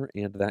over there,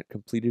 and that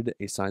completed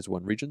a size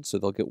 1 region, so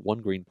they'll get 1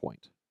 green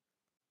point.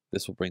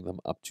 This will bring them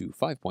up to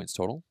 5 points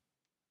total,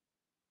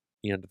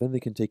 and then they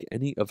can take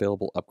any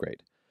available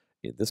upgrade.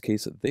 In this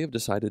case, they have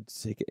decided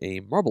to take a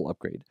marble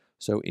upgrade,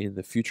 so in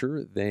the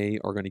future they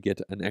are going to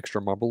get an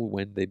extra marble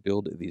when they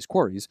build these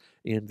quarries,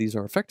 and these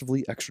are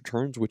effectively extra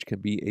turns, which can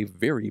be a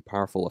very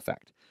powerful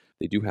effect.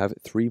 They do have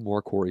 3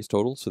 more quarries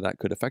total, so that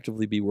could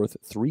effectively be worth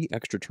 3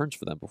 extra turns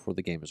for them before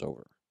the game is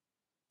over.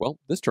 Well,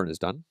 this turn is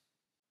done,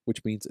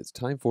 which means it's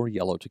time for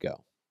yellow to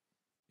go.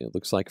 It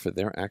looks like for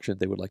their action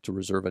they would like to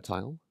reserve a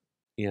tile,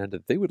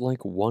 and they would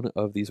like one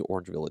of these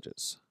orange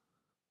villages.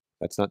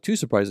 That's not too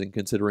surprising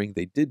considering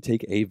they did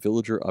take a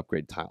villager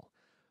upgrade tile.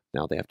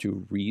 Now they have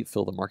to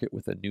refill the market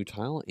with a new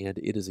tile, and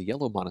it is a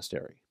yellow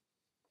monastery.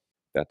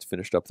 That's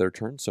finished up their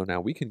turn, so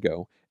now we can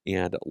go,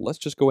 and let's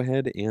just go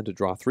ahead and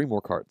draw 3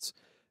 more cards.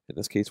 In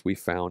this case, we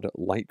found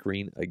light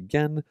green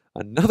again,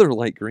 another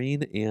light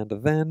green, and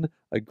then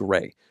a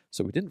gray.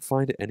 So we didn't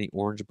find any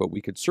orange, but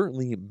we could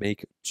certainly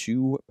make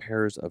 2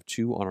 pairs of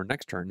 2 on our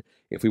next turn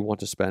if we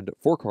want to spend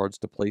 4 cards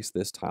to place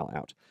this tile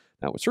out.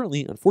 Now, it was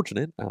certainly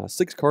unfortunate,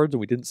 6 cards and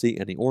we didn't see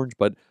any orange,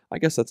 but I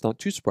guess that's not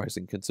too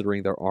surprising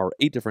considering there are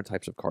 8 different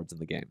types of cards in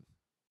the game.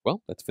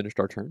 Well, that's finished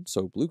our turn,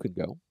 so blue can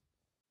go.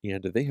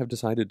 And they have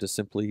decided to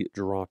simply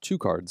draw 2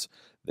 cards.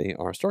 They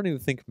are starting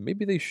to think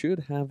maybe they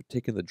should have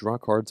taken the draw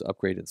cards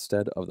upgrade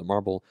instead of the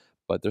marble,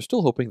 but they're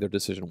still hoping their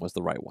decision was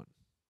the right one.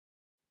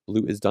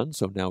 Blue is done,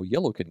 so now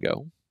yellow can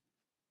go.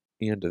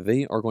 And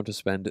they are going to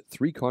spend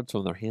 3 cards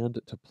from their hand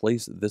to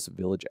place this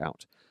village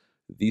out.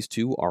 These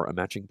 2 are a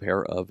matching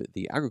pair of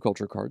the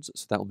agriculture cards,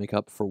 so that will make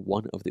up for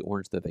 1 of the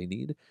orange that they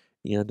need.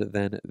 And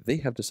then they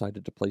have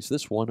decided to place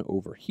this one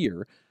over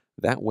here.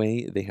 That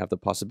way, they have the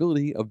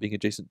possibility of being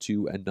adjacent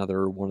to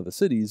another one of the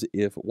cities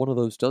if one of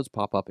those does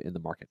pop up in the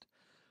market.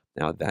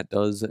 Now, that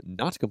does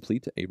not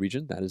complete a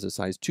region. That is a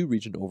size 2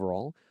 region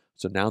overall.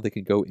 So now they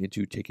can go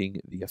into taking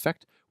the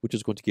effect, which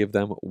is going to give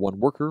them 1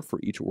 worker for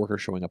each worker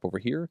showing up over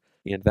here.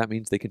 And that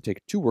means they can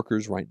take 2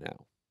 workers right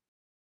now.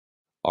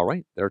 All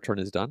right, their turn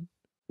is done,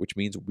 which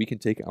means we can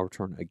take our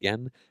turn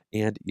again.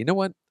 And you know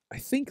what? I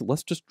think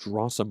let's just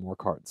draw some more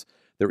cards.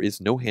 There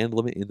is no hand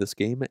limit in this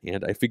game,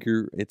 and I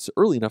figure it's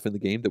early enough in the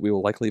game that we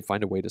will likely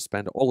find a way to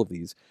spend all of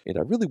these, and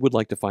I really would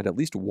like to find at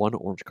least 1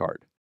 orange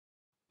card.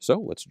 So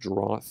let's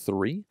draw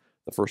 3.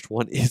 The first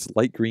one is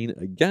light green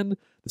again.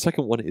 The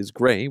second one is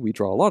gray. We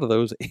draw a lot of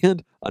those,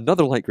 and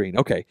another light green.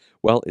 Okay,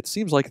 well, it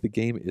seems like the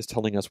game is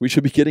telling us we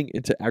should be getting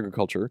into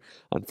agriculture.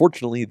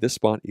 Unfortunately, this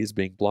spot is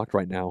being blocked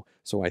right now,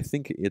 so I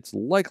think it's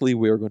likely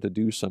we are going to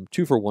do some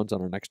 2-for-1s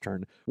on our next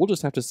turn. We'll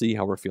just have to see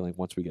how we're feeling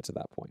once we get to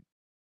that point.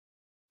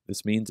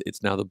 This means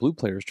it's now the blue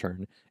player's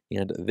turn,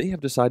 and they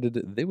have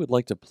decided they would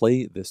like to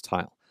play this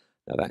tile.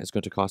 Now that is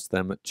going to cost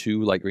them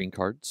 2 light green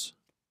cards,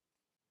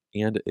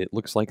 and it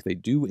looks like they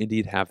do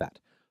indeed have that.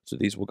 So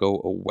these will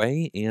go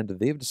away, and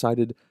they've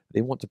decided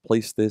they want to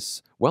place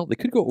this, well, they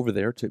could go over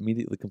there to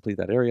immediately complete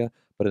that area,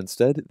 but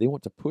instead they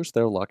want to push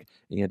their luck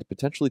and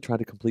potentially try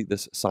to complete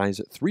this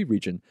size 3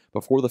 region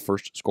before the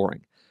first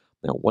scoring.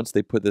 Now, once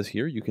they put this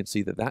here, you can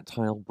see that that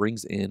tile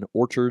brings in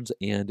orchards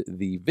and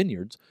the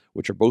vineyards,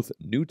 which are both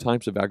new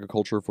types of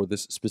agriculture for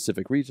this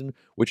specific region,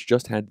 which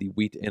just had the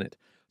wheat in it.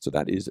 So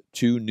that is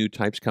 2 new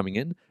types coming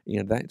in,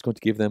 and that is going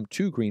to give them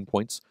 2 green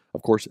points.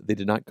 Of course, they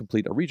did not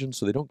complete a region,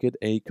 so they don't get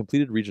a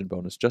completed region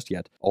bonus just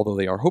yet, although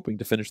they are hoping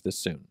to finish this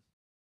soon.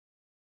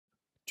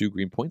 2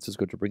 green points is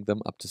going to bring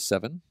them up to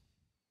 7.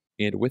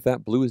 And with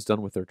that, blue is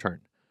done with their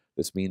turn.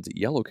 This means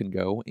yellow can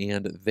go,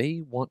 and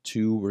they want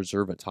to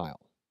reserve a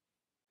tile.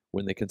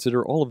 When they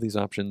consider all of these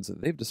options,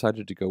 they've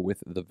decided to go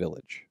with the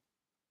village.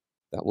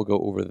 That will go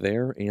over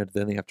there, and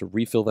then they have to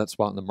refill that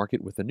spot in the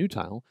market with a new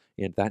tile,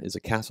 and that is a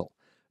castle.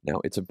 Now,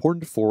 it's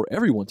important for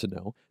everyone to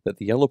know that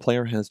the yellow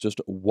player has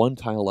just 1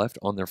 tile left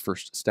on their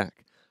first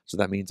stack. So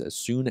that means as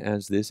soon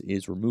as this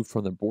is removed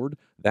from the board,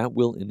 that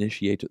will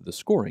initiate the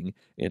scoring,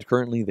 and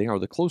currently they are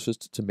the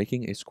closest to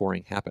making a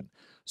scoring happen.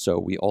 So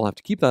we all have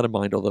to keep that in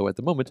mind, although at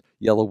the moment,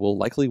 yellow will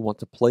likely want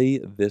to play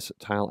this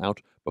tile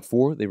out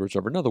before they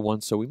reserve another one,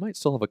 so we might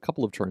still have a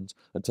couple of turns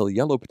until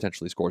yellow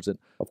potentially scores it.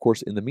 Of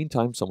course, in the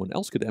meantime, someone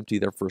else could empty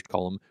their first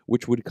column,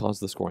 which would cause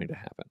the scoring to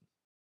happen.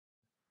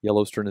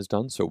 Yellow's turn is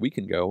done, so we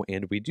can go,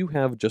 and we do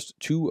have just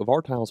 2 of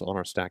our tiles on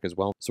our stack as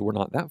well, so we're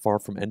not that far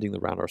from ending the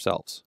round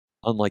ourselves.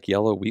 Unlike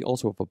yellow, we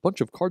also have a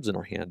bunch of cards in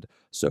our hand,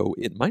 so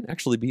it might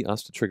actually be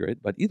us to trigger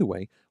it, but either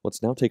way,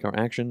 let's now take our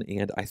action,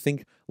 and I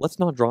think let's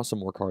not draw some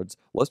more cards.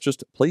 Let's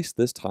just place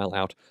this tile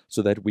out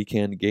so that we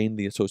can gain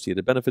the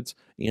associated benefits,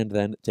 and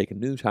then take a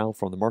new tile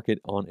from the market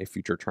on a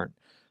future turn.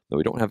 Now,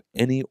 we don't have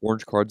any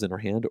orange cards in our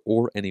hand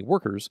or any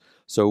workers,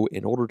 so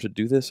in order to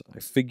do this, I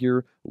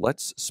figure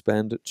let's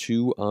spend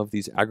 2 of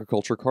these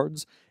agriculture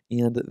cards,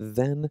 and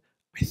then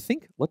I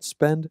think let's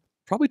spend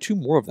probably 2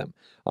 more of them.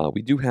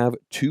 We do have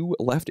 2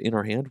 left in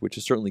our hand, which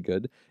is certainly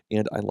good,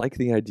 and I like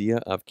the idea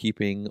of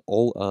keeping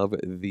all of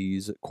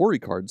these quarry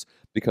cards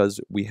because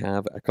we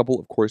have a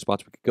couple of quarry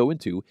spots we could go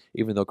into,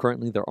 even though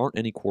currently there aren't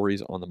any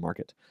quarries on the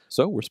market.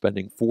 So we're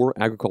spending 4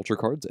 agriculture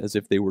cards as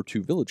if they were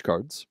 2 village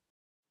cards.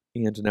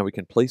 And now we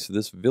can place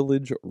this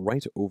village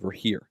right over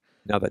here.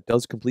 Now that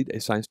does complete a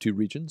size 2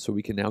 region, so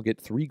we can now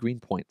get 3 green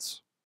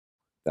points.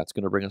 That's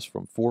going to bring us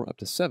from 4 up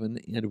to 7,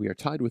 and we are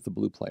tied with the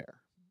blue player.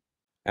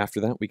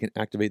 After that, we can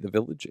activate the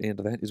village, and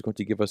that is going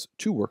to give us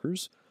 2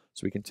 workers,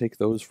 so we can take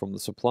those from the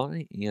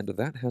supply, and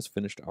that has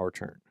finished our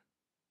turn.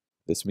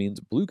 This means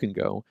blue can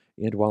go,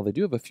 and while they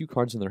do have a few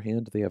cards in their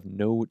hand, they have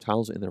no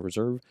tiles in their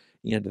reserve,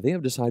 and they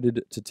have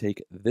decided to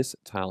take this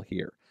tile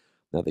here.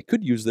 Now, they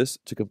could use this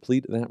to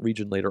complete that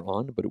region later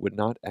on, but it would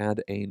not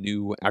add a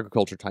new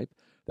agriculture type.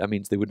 That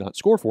means they would not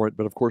score for it,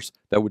 but of course,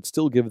 that would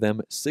still give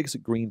them 6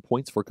 green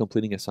points for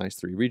completing a size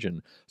 3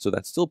 region, so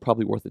that's still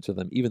probably worth it to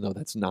them, even though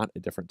that's not a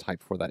different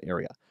type for that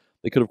area.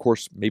 They could, of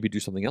course, maybe do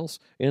something else,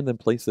 and then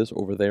place this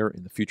over there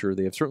in the future.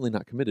 They have certainly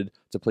not committed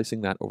to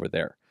placing that over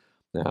there.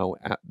 Now,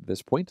 at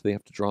this point, they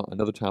have to draw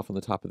another tile from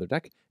the top of their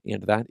deck,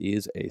 and that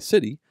is a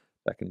city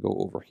that can go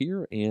over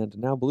here, and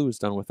now blue is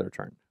done with their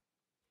turn.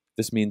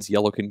 This means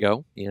yellow can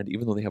go, and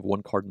even though they have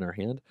one card in their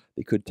hand,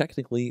 they could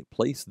technically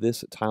place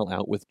this tile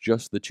out with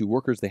just the 2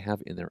 workers they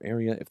have in their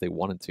area if they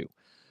wanted to.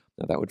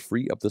 Now, that would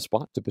free up the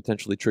spot to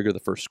potentially trigger the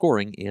first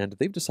scoring, and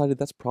they've decided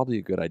that's probably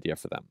a good idea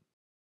for them.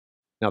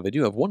 Now, they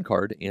do have one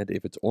card, and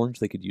if it's orange,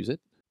 they could use it,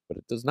 but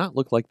it does not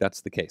look like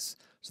that's the case.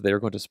 So they are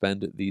going to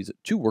spend these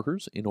 2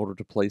 workers in order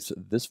to place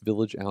this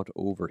village out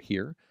over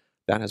here.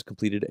 That has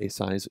completed a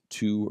size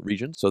 2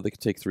 region, so they can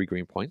take 3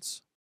 green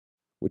points,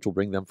 which will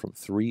bring them from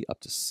 3 up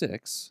to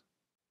 6.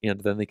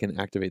 And then they can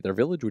activate their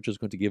village, which is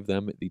going to give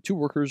them the 2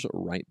 workers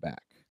right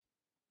back.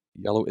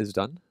 Yellow is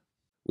done,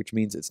 which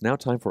means it's now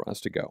time for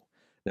us to go.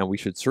 Now, we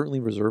should certainly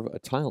reserve a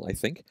tile, I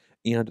think,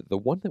 and the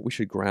one that we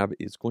should grab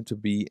is going to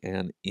be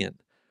an inn.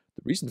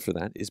 The reason for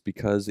that is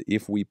because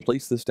if we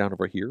place this down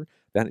over here,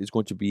 that is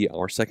going to be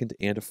our second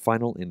and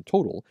final in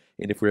total,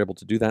 and if we're able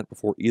to do that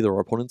before either our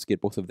opponents get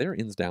both of their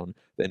inns down,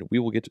 then we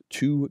will get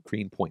 2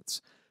 green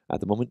points. At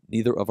the moment,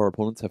 neither of our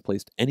opponents have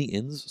placed any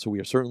inns, so we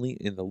are certainly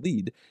in the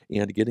lead,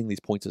 and getting these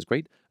points is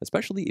great,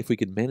 especially if we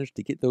can manage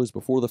to get those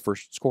before the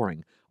first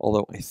scoring,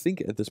 although I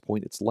think at this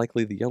point it's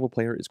likely the yellow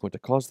player is going to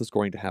cause the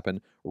scoring to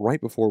happen right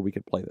before we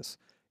can play this.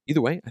 Either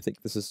way, I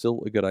think this is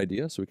still a good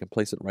idea, so we can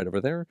place it right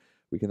over there.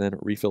 We can then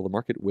refill the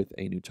market with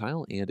a new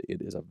tile, and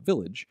it is a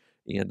village,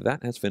 and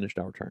that has finished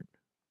our turn.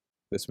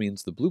 This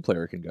means the blue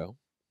player can go,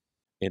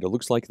 and it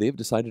looks like they've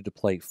decided to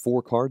play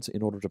 4 cards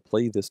in order to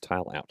play this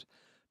tile out.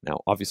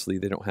 Now, obviously,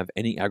 they don't have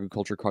any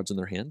agriculture cards in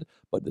their hand,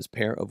 but this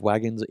pair of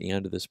wagons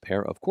and this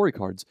pair of quarry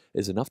cards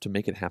is enough to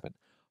make it happen.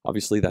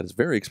 Obviously, that is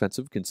very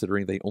expensive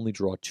considering they only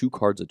draw 2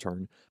 cards a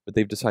turn, but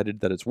they've decided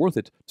that it's worth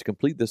it to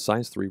complete this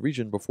size 3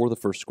 region before the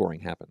first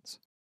scoring happens.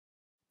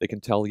 They can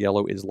tell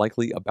yellow is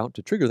likely about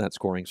to trigger that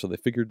scoring, so they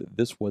figured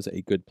this was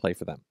a good play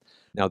for them.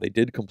 Now, they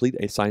did complete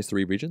a size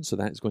 3 region, so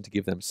that is going to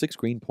give them 6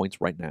 green points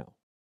right now.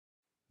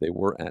 They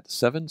were at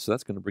 7, so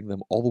that's going to bring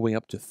them all the way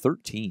up to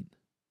 13.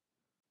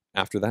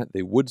 After that,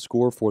 they would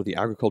score for the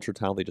agriculture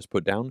tile they just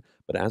put down,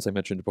 but as I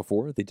mentioned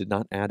before, they did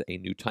not add a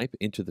new type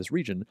into this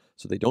region,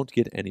 so they don't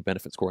get any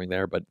benefit scoring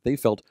there, but they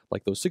felt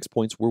like those 6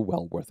 points were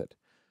well worth it.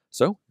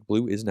 So,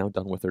 blue is now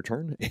done with their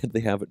turn, and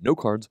they have no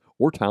cards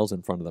or tiles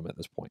in front of them at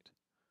this point.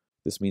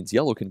 This means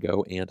yellow can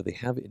go, and they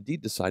have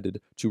indeed decided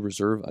to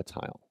reserve a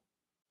tile.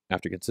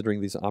 After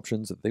considering these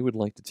options, they would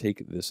like to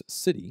take this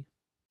city,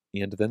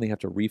 and then they have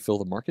to refill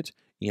the market,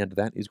 and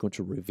that is going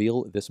to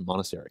reveal this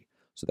monastery.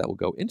 So that will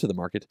go into the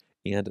market,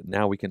 and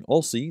now we can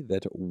all see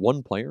that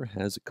one player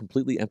has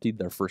completely emptied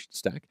their first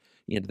stack,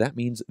 and that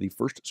means the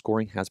first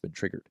scoring has been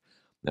triggered.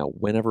 Now,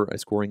 whenever a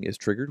scoring is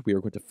triggered, we are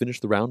going to finish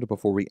the round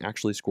before we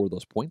actually score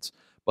those points,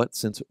 but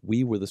since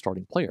we were the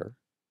starting player,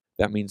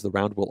 that means the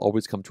round will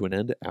always come to an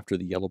end after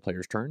the yellow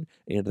player's turn,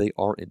 and they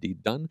are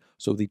indeed done,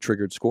 so the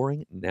triggered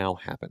scoring now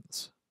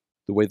happens.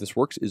 The way this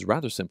works is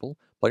rather simple.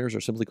 Players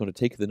are simply going to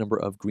take the number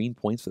of green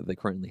points that they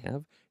currently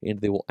have, and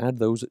they will add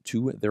those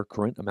to their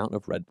current amount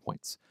of red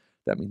points.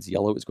 That means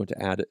yellow is going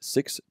to add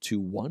 6 to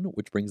 1,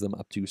 which brings them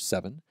up to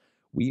 7.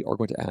 We are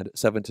going to add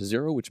 7 to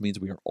 0, which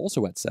means we are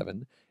also at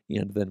 7.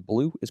 And then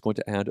blue is going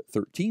to add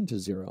 13 to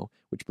 0,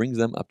 which brings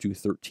them up to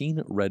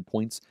 13 red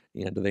points,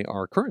 and they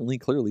are currently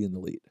clearly in the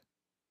lead.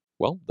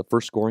 Well, the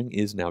first scoring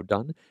is now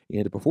done,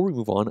 and before we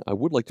move on, I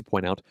would like to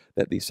point out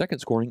that the second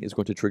scoring is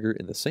going to trigger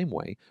in the same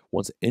way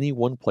once any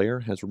one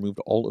player has removed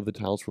all of the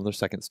tiles from their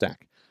second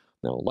stack.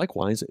 Now,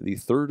 likewise, the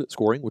third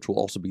scoring, which will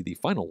also be the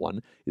final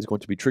one, is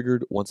going to be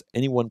triggered once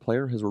any one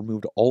player has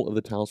removed all of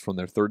the tiles from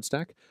their third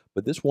stack,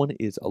 but this one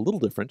is a little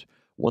different.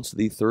 Once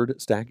the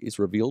third stack is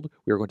revealed,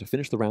 we are going to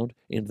finish the round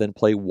and then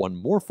play one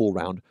more full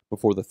round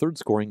before the third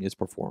scoring is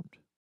performed.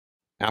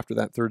 After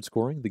that third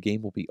scoring, the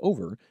game will be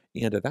over,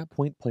 and at that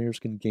point, players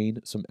can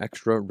gain some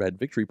extra red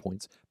victory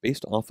points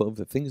based off of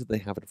the things that they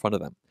have in front of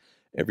them.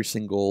 Every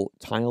single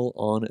tile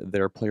on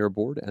their player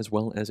board, as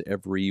well as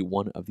every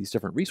one of these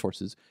different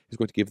resources, is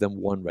going to give them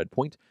 1 red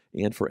point,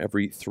 and for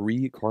every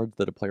 3 cards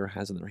that a player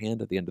has in their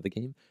hand at the end of the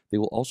game, they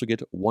will also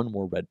get 1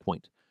 more red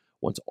point.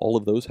 Once all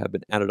of those have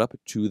been added up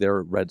to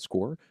their red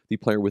score, the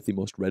player with the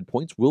most red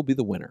points will be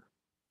the winner.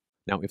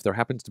 Now, if there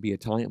happens to be a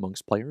tie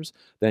amongst players,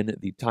 then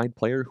the tied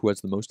player who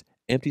has the most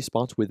empty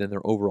spots within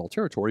their overall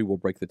territory will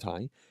break the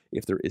tie.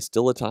 If there is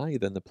still a tie,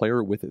 then the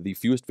player with the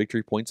fewest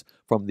victory points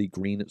from the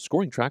green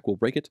scoring track will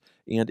break it,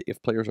 and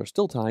if players are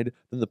still tied,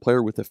 then the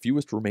player with the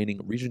fewest remaining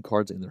region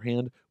cards in their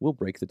hand will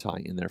break the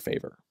tie in their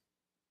favor.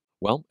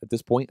 Well, at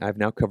this point, I've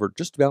now covered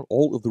just about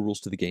all of the rules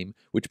to the game,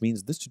 which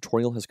means this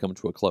tutorial has come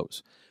to a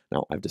close.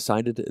 Now, I've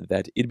decided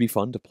that it'd be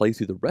fun to play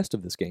through the rest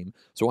of this game,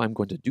 so I'm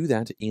going to do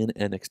that in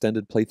an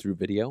extended playthrough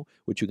video,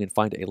 which you can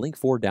find a link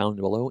for down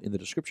below in the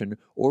description,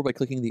 or by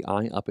clicking the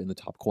eye up in the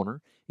top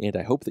corner, and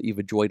I hope that you've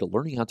enjoyed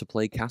learning how to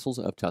play Castles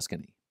of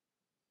Tuscany.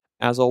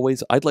 As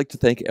always, I'd like to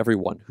thank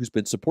everyone who's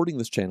been supporting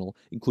this channel,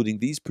 including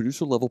these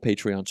producer-level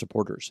Patreon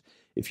supporters.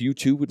 If you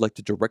too would like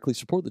to directly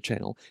support the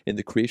channel in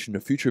the creation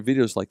of future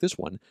videos like this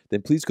one,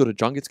 then please go to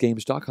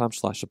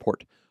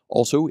JonGetsGames.com/support.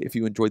 Also, if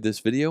you enjoyed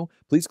this video,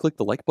 please click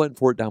the like button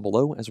for it down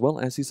below, as well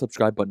as the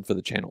subscribe button for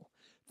the channel.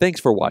 Thanks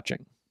for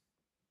watching.